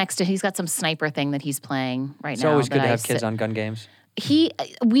sit next to. He's got some sniper thing that he's playing right It's now. always good that to I have kids sit- on gun games.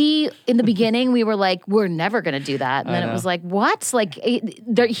 We in the beginning we were like, we're never gonna do that, and then it was like, what? Like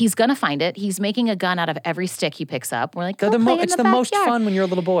he's gonna find it. He's making a gun out of every stick he picks up. We're like, go play in It's the the most backyard. fun when you're a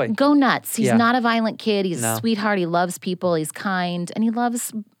little boy. Go nuts. He's Yeah. not a violent kid. He's No. a sweetheart. He loves people. He's kind, and he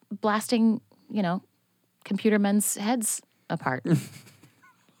loves blasting, computer men's heads apart.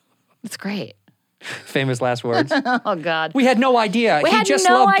 It's great. Famous last words. Oh God. We had no idea. We He had just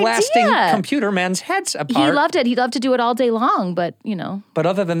no loved blasting idea. computer men's heads apart. He loved it. He loved to do it all day long, but But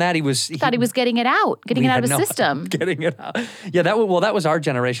other than that, he thought he was getting it out, getting we it out had of his no- system. Getting it out. Yeah, that was our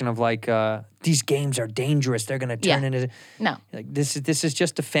generation of like these games are dangerous. They're gonna turn Yeah. into No. like this is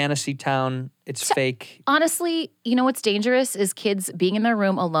just a fantasy town. It's fake. Honestly, you know what's dangerous is kids being in their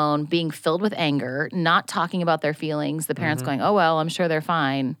room alone, being filled with anger, not talking about their feelings, the Mm-hmm. parents going, oh, well, I'm sure they're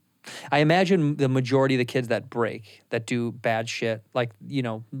fine. I imagine the majority of the kids that do bad shit, like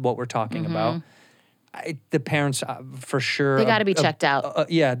what we're talking about. The parents, for sure, Mm-hmm. They gotta be checked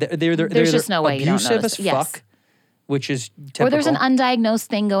out. Yeah, they're There's just no way you don't abusive notice. as Yes. fuck, which is typical. Or there's an undiagnosed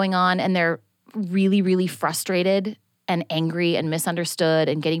thing going on and they're really, really frustrated and angry and misunderstood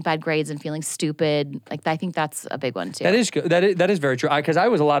and getting bad grades and feeling stupid. Like, I think that's a big one too. That is good. That is very true. Because I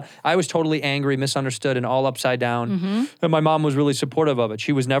was totally angry, misunderstood, and all upside down. Mm-hmm. And my mom was really supportive of it.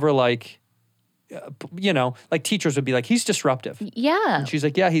 She was never like, like teachers would be like, he's disruptive. Yeah. And she's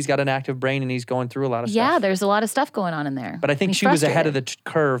like, yeah, he's got an active brain and he's going through a lot of Yeah, stuff. there's a lot of stuff going on in there. But I think He's she was ahead of frustrated. the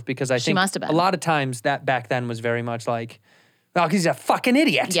curve because I think must have been. a lot of times that back then was very much like, oh, he's a fucking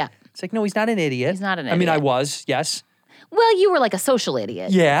idiot. Yeah. It's like, no, he's not an idiot. He's not an I mean, I idiot. was, yes. Well, you were like a social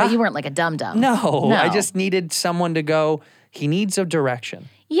idiot. Yeah. But you weren't like a dum-dum. No, I just needed someone to go, he needs a direction.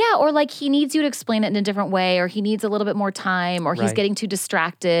 Yeah, or like he needs you to explain it in a different way, or he needs a little bit more time, or he's Right. getting too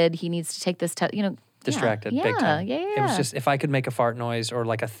distracted. He needs to take this test, Distracted, yeah, big time. Yeah, It was just, if I could make a fart noise or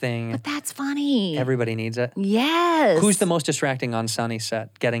like a thing, But that's funny. everybody needs it. Yes. Who's the most distracting on Sunny's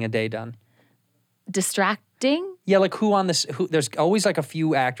set, getting a day done? distracting? Yeah, like there's always like a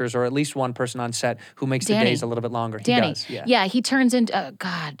few actors or at least one person on set who makes the Danny. days a little bit longer. He Danny. does, yeah. He turns into,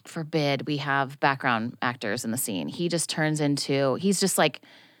 God forbid we have background actors in the scene. He just turns into, he's just like,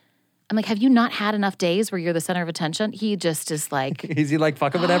 I'm like, have you not had enough days where you're the center of attention? He just is like, Is he like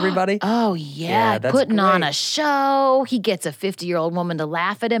fucking with everybody? oh Yeah, yeah, that's putting on great. a show. He gets a 50-year-old woman to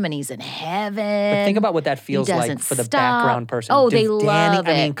laugh at him and he's in heaven. But think about what that feels like doesn't for the stop. background person. Oh, they Danny, love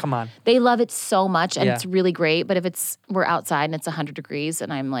it. I mean, come on. They love it so much and Yeah. it's really great. But if we're outside and it's 100 degrees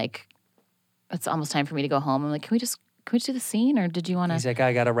and I'm like, it's almost time for me to go home. I'm like, can we just do the scene, or did you want to? He's like,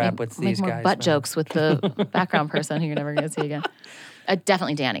 I got to rap with make these more guys. butt man. jokes with the background person who you're never going to see again.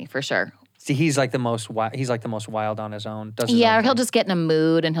 Definitely Danny for sure. See, he's like the most wild on his own. Does his Yeah, own or he'll thing. just get in a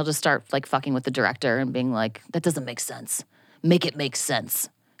mood and he'll just start like fucking with the director and being like, that doesn't make sense. Make it make sense.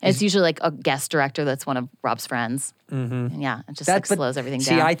 And it's usually like a guest director that's one of Rob's friends. Mm-hmm. Yeah, it just like but slows everything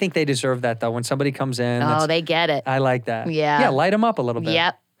see, down. I think they deserve that though. When somebody comes in, Oh, they get it. I like that. Yeah. Yeah, light them up a little bit.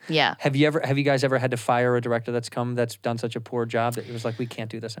 Yep. Yeah. Have you guys ever had to fire a director that's done such a poor job that it was like, we can't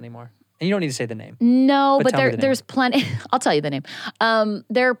do this anymore? And you don't need to say the name. No, But but tell me the name. there's plenty. I'll tell you the name.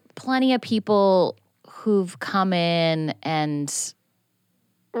 There are plenty of people who've come in and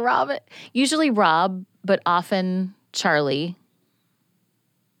usually Rob, but often Charlie.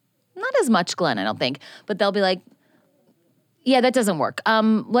 Not as much Glenn, I don't think. But they'll be like, yeah, that doesn't work.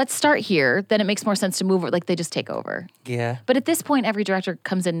 Let's start here. Then it makes more sense to move. Like they just take over. Yeah. But at this point, every director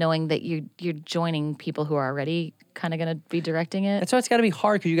comes in knowing that you're joining people who are already kind of going to be directing it. That's why it's got to be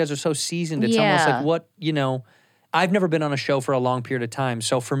hard because you guys are so seasoned. It's almost Yeah. like I've never been on a show for a long period of time.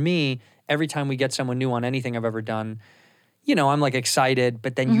 So for me, every time we get someone new on anything I've ever done, I'm like excited,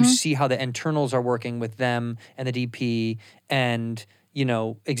 but then Mm-hmm. you see how the internals are working with them and the DP and,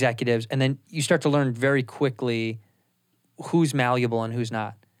 executives. And then you start to learn very quickly who's malleable and who's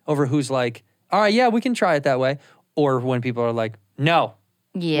not. Over who's like, all right, yeah, we can try it that way. Or when people are like, no,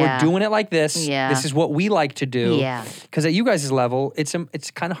 Yeah. we're doing it like this. Yeah. This is what we like to do. Yeah. Because at you guys' level, it's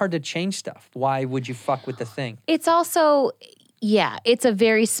kind of hard to change stuff. Why would you fuck with the thing? It's also, it's a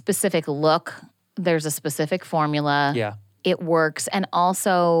very specific look. There's a specific formula. Yeah. It works. And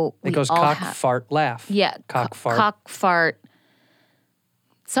also, It we goes all cock, have- fart, laugh. Yeah. Cock, fart. Cock, fart.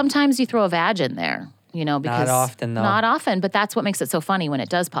 Sometimes you throw a vag in there, because. often, though. Not often, but that's what makes it so funny when it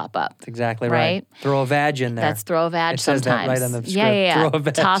does pop up. That's exactly right. Right? Throw a vag in there. That's throw a vag It says sometimes. that right on the script. Yeah. Throw a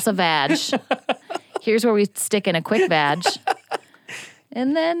vag. Toss a vag. Here's where we stick in a quick vag.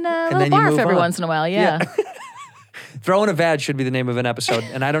 And then a little then you barf move every on. once in a while. Yeah. Throwing a vag should be the name of an episode.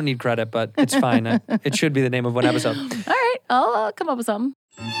 And I don't need credit, but it's fine. It should be the name of one episode. All right. I'll come up with something.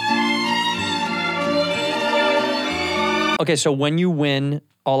 Okay, so when you win,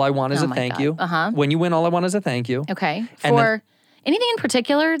 all I want is Oh a my thank God. you. Uh-huh. When you win, all I want is a thank you. Okay. And For anything in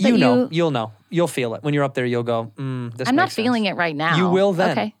particular that You'll know. You'll feel it. When you're up there, you'll go, this I'm not makes sense. feeling it right now. You will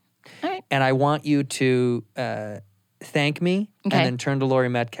then. Okay. All right. And I want you to thank me Okay. and then turn to Lori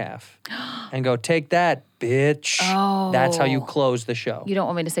Metcalf and go, take that, bitch. That's how you close the show. You don't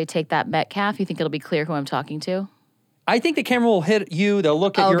want me to say take that Metcalf? You think it'll be clear who I'm talking to? I think the camera will hit you. They'll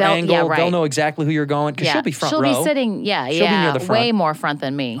look at your angle. yeah, right. They'll know exactly who you're going because Yeah. she'll be front She'll row. be sitting, She'll be near the front. way more front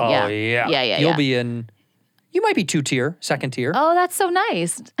than me. Oh, yeah. yeah. Yeah. You'll be in, you might be 2-tier, second tier. Oh, that's so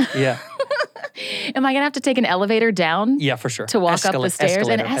nice. Yeah. Am I going to have to take an elevator down? Yeah, for sure. To walk up the stairs?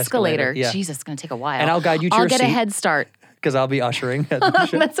 An Escalator. escalator. Yeah. Jesus, it's going to take a while. And I'll guide you to I'll your get a seat. head start. Because I'll be ushering at the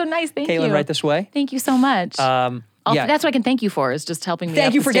show. That's so nice. Thank Kaitlin, you. right this way. Thank you so much. Yeah. That's what I can thank you for is just helping me Thank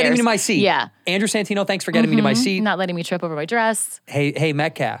up you the for getting me to stairs. my seat. Yeah. Andrew Santino, thanks for getting me to my seat. Not letting me trip over my dress. Hey,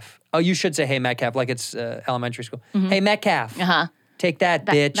 Metcalf. Oh, you should say, hey, Metcalf, like it's elementary school. Hey, Metcalf. Uh-huh. Take that,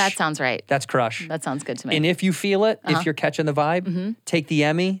 bitch. That sounds right. That's crush. That sounds good to me. And if you feel it, if you're catching the vibe, take the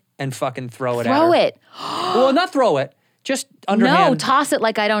Emmy and fucking throw it at her. Throw it. Well, not throw it. Just underhand. No, toss it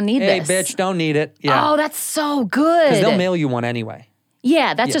like I don't need Hey, this. bitch, don't need it. Yeah. Oh, that's so good. Because they'll mail you one anyway.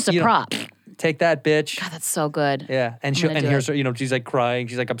 Yeah, that's Yeah, just a you don't- prop. Take that, bitch. God, that's so good. Yeah, and gonna do here's it. her, she's like crying.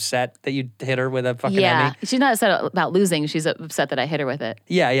 She's like upset that you hit her with a fucking Yeah, Emmy. she's not upset about losing. She's upset that I hit her with it.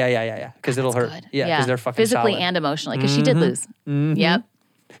 Yeah. Because it'll hurt. Good. Yeah, because they're fucking physically solid. and emotionally. Because she did lose. Yep.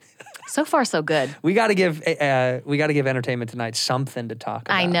 So far, so good. We got to give Entertainment Tonight something to talk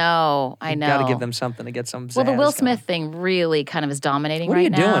about. I know. Got to give them something to get some. Well, the zazz Will going. Smith thing really kind of is dominating What are right you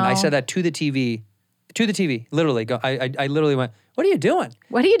now. doing? I said that to the TV. To the TV. Literally. I literally went, what are you doing?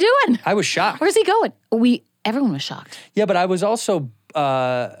 What are you doing? I was shocked. Where's he going? Everyone was shocked. Yeah, but I was also,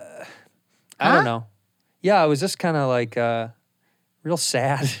 I don't know. Yeah, I was just kind of like real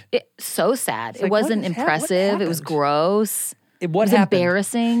sad. So sad. It like, what wasn't is what impressive. It was happened? gross. What It was happened?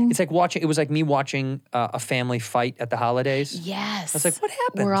 embarrassing. It's like watching. It was like me watching a family fight at the holidays. Yes. I was like, what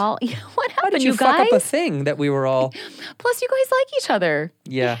happened? We're all. What Why happened, did you guys? fuck up a thing that we were all? Plus, you guys like each other.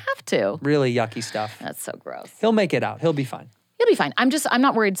 Yeah. You have to. Really yucky stuff. That's so gross. He'll make it out. He'll be fine. You'll be fine. I'm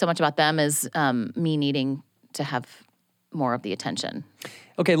not worried so much about them as me needing to have more of the attention.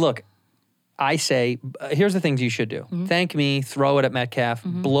 Okay, look. I say, here's the things you should do. Mm-hmm. Thank me. Throw it at Metcalf.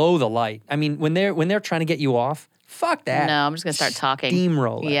 Blow the light. I mean, when they're trying to get you off, fuck that. No, I'm just gonna start talking.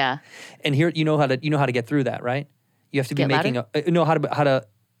 Steamroll it. Yeah. And here, you know how to get through that, right? You have to be Get making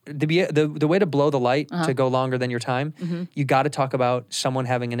the way to blow the light Uh-huh. to go longer than your time. Mm-hmm. You got to talk about someone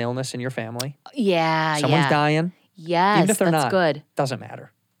having an illness in your family. Yeah. Someone's yeah. dying. Yes. Even if they're that's not, good. doesn't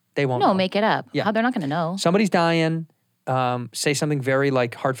matter. They won't. No, know. make it up. Yeah. How they're not gonna know. Somebody's dying. Say something very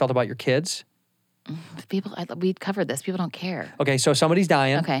like heartfelt about your kids. We covered this. People don't care. Okay, so somebody's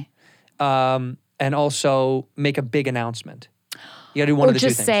dying. Okay. And also make a big announcement. You got to do one Or of the two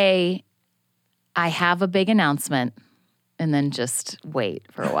just things. say, I have a big announcement, and then just wait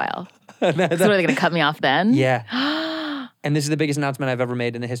for a while. So are they going to cut me off then? Yeah. And this is the biggest announcement I've ever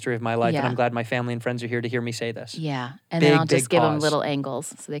made in the history of my life, and Yeah. I'm glad my family and friends are here to hear me say this. Yeah. And Big, then I'll just big give them pause. little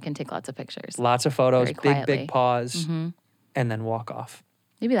angles so they can take lots of pictures. Lots of photos, Very big, quietly. big pause, and then walk off.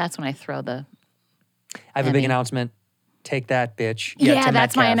 Maybe that's when I throw the. I have a big Emmy. announcement. Take that, bitch. Yeah, to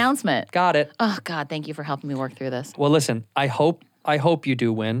that's my Metcalf. announcement. Got it. Oh, God, thank you for helping me work through this. Well, listen, I hope you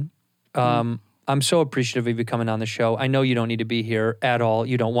do win. I'm so appreciative of you coming on the show. I know you don't need to be here at all.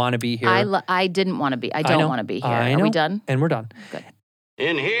 You don't want to be here. I didn't want to be. I I don't know. want to be here. I Are we know. done? And we're done. Good.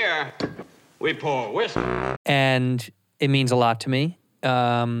 In here, we pour whiskey. And it means a lot to me.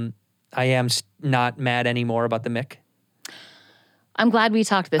 I am not mad anymore about the Mick. I'm glad we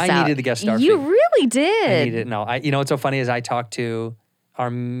talked this I out. needed the guest star You fee. really did. I need it. No, you know what's so funny is I talked to our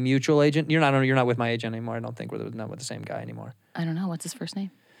mutual agent. You're not with my agent anymore. I don't think we're not with the same guy anymore. I don't know. What's his first name?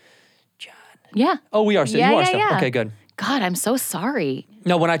 John. Yeah. Oh, we are still. Yeah, you are yeah, still. yeah. Okay, good. God, I'm so sorry.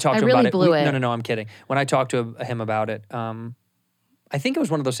 No, when I talked I to him really about blew it, it. No, I'm kidding. When I talked to him about it, I think it was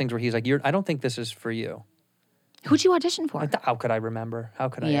one of those things where he's like, I don't think this is for you. Who'd you audition for? How could I remember? How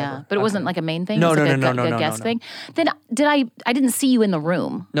could I Yeah, ever? but it How wasn't could I- like a main thing. No, it was no, like no, a, no, a no, guest no. thing. Then I didn't see you in the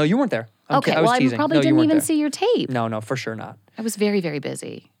room. No, you weren't there. Okay, I was well, I teasing. probably No, you didn't weren't even there. see your tape. No, for sure not. I was very, very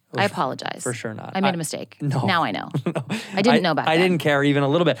busy. I apologize. For sure not. I made a mistake. No. Now I know. I didn't know about that. I didn't care even a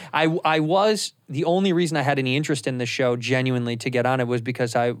little bit. I was the only reason I had any interest in the show genuinely to get on it was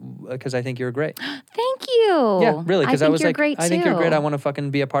because I think you're great. Thank you. Yeah, really. Because I think was you're like, great I think you're too. great. I want to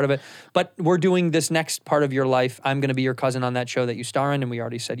fucking be a part of it. But we're doing this next part of your life. I'm going to be your cousin on that show that you star in, and we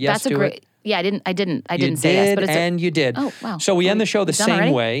already said yes That's to a great. it. Yeah, I didn't You say yes, did, but it's and you did. Oh, wow. So we Are end we the show the done same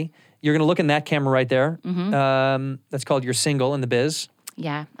already? way. You're going to look in that camera right there. That's called You're Single in the Biz.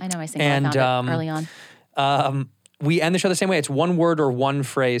 yeah, I know. I single. And, I found it early on. We end the show the same way. It's one word or one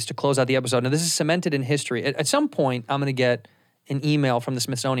phrase to close out the episode. Now, this is cemented in history. At some point, I'm going to get an email from the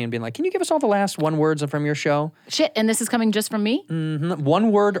Smithsonian being like, can you give us all the last one words from your show? Shit, and this is coming just from me?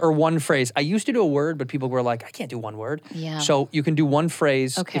 One word or one phrase. I used to do a word, but people were like, I can't do one word. Yeah. So you can do one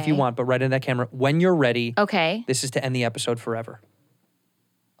phrase if you Okay. want, but right in that camera. When you're ready, Okay. this is to end the episode forever.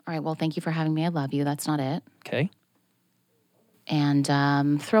 All right, well, thank you for having me. I love you. That's not it. Okay?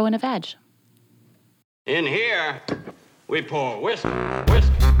 And throw in a veg. In here, we pour whiskey,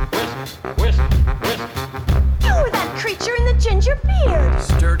 whiskey, whiskey, whiskey, whiskey. You were that creature in the ginger beard.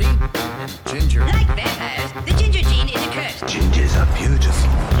 Sturdy and ginger. Like vampires, the ginger gene is a curse. Gingers are beautiful.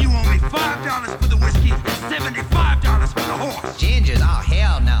 You owe me $5 for the whiskey and $75 for the horse. Gingers? Oh,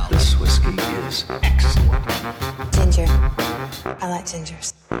 hell no. This whiskey is excellent. Ginger. I like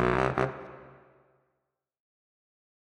gingers.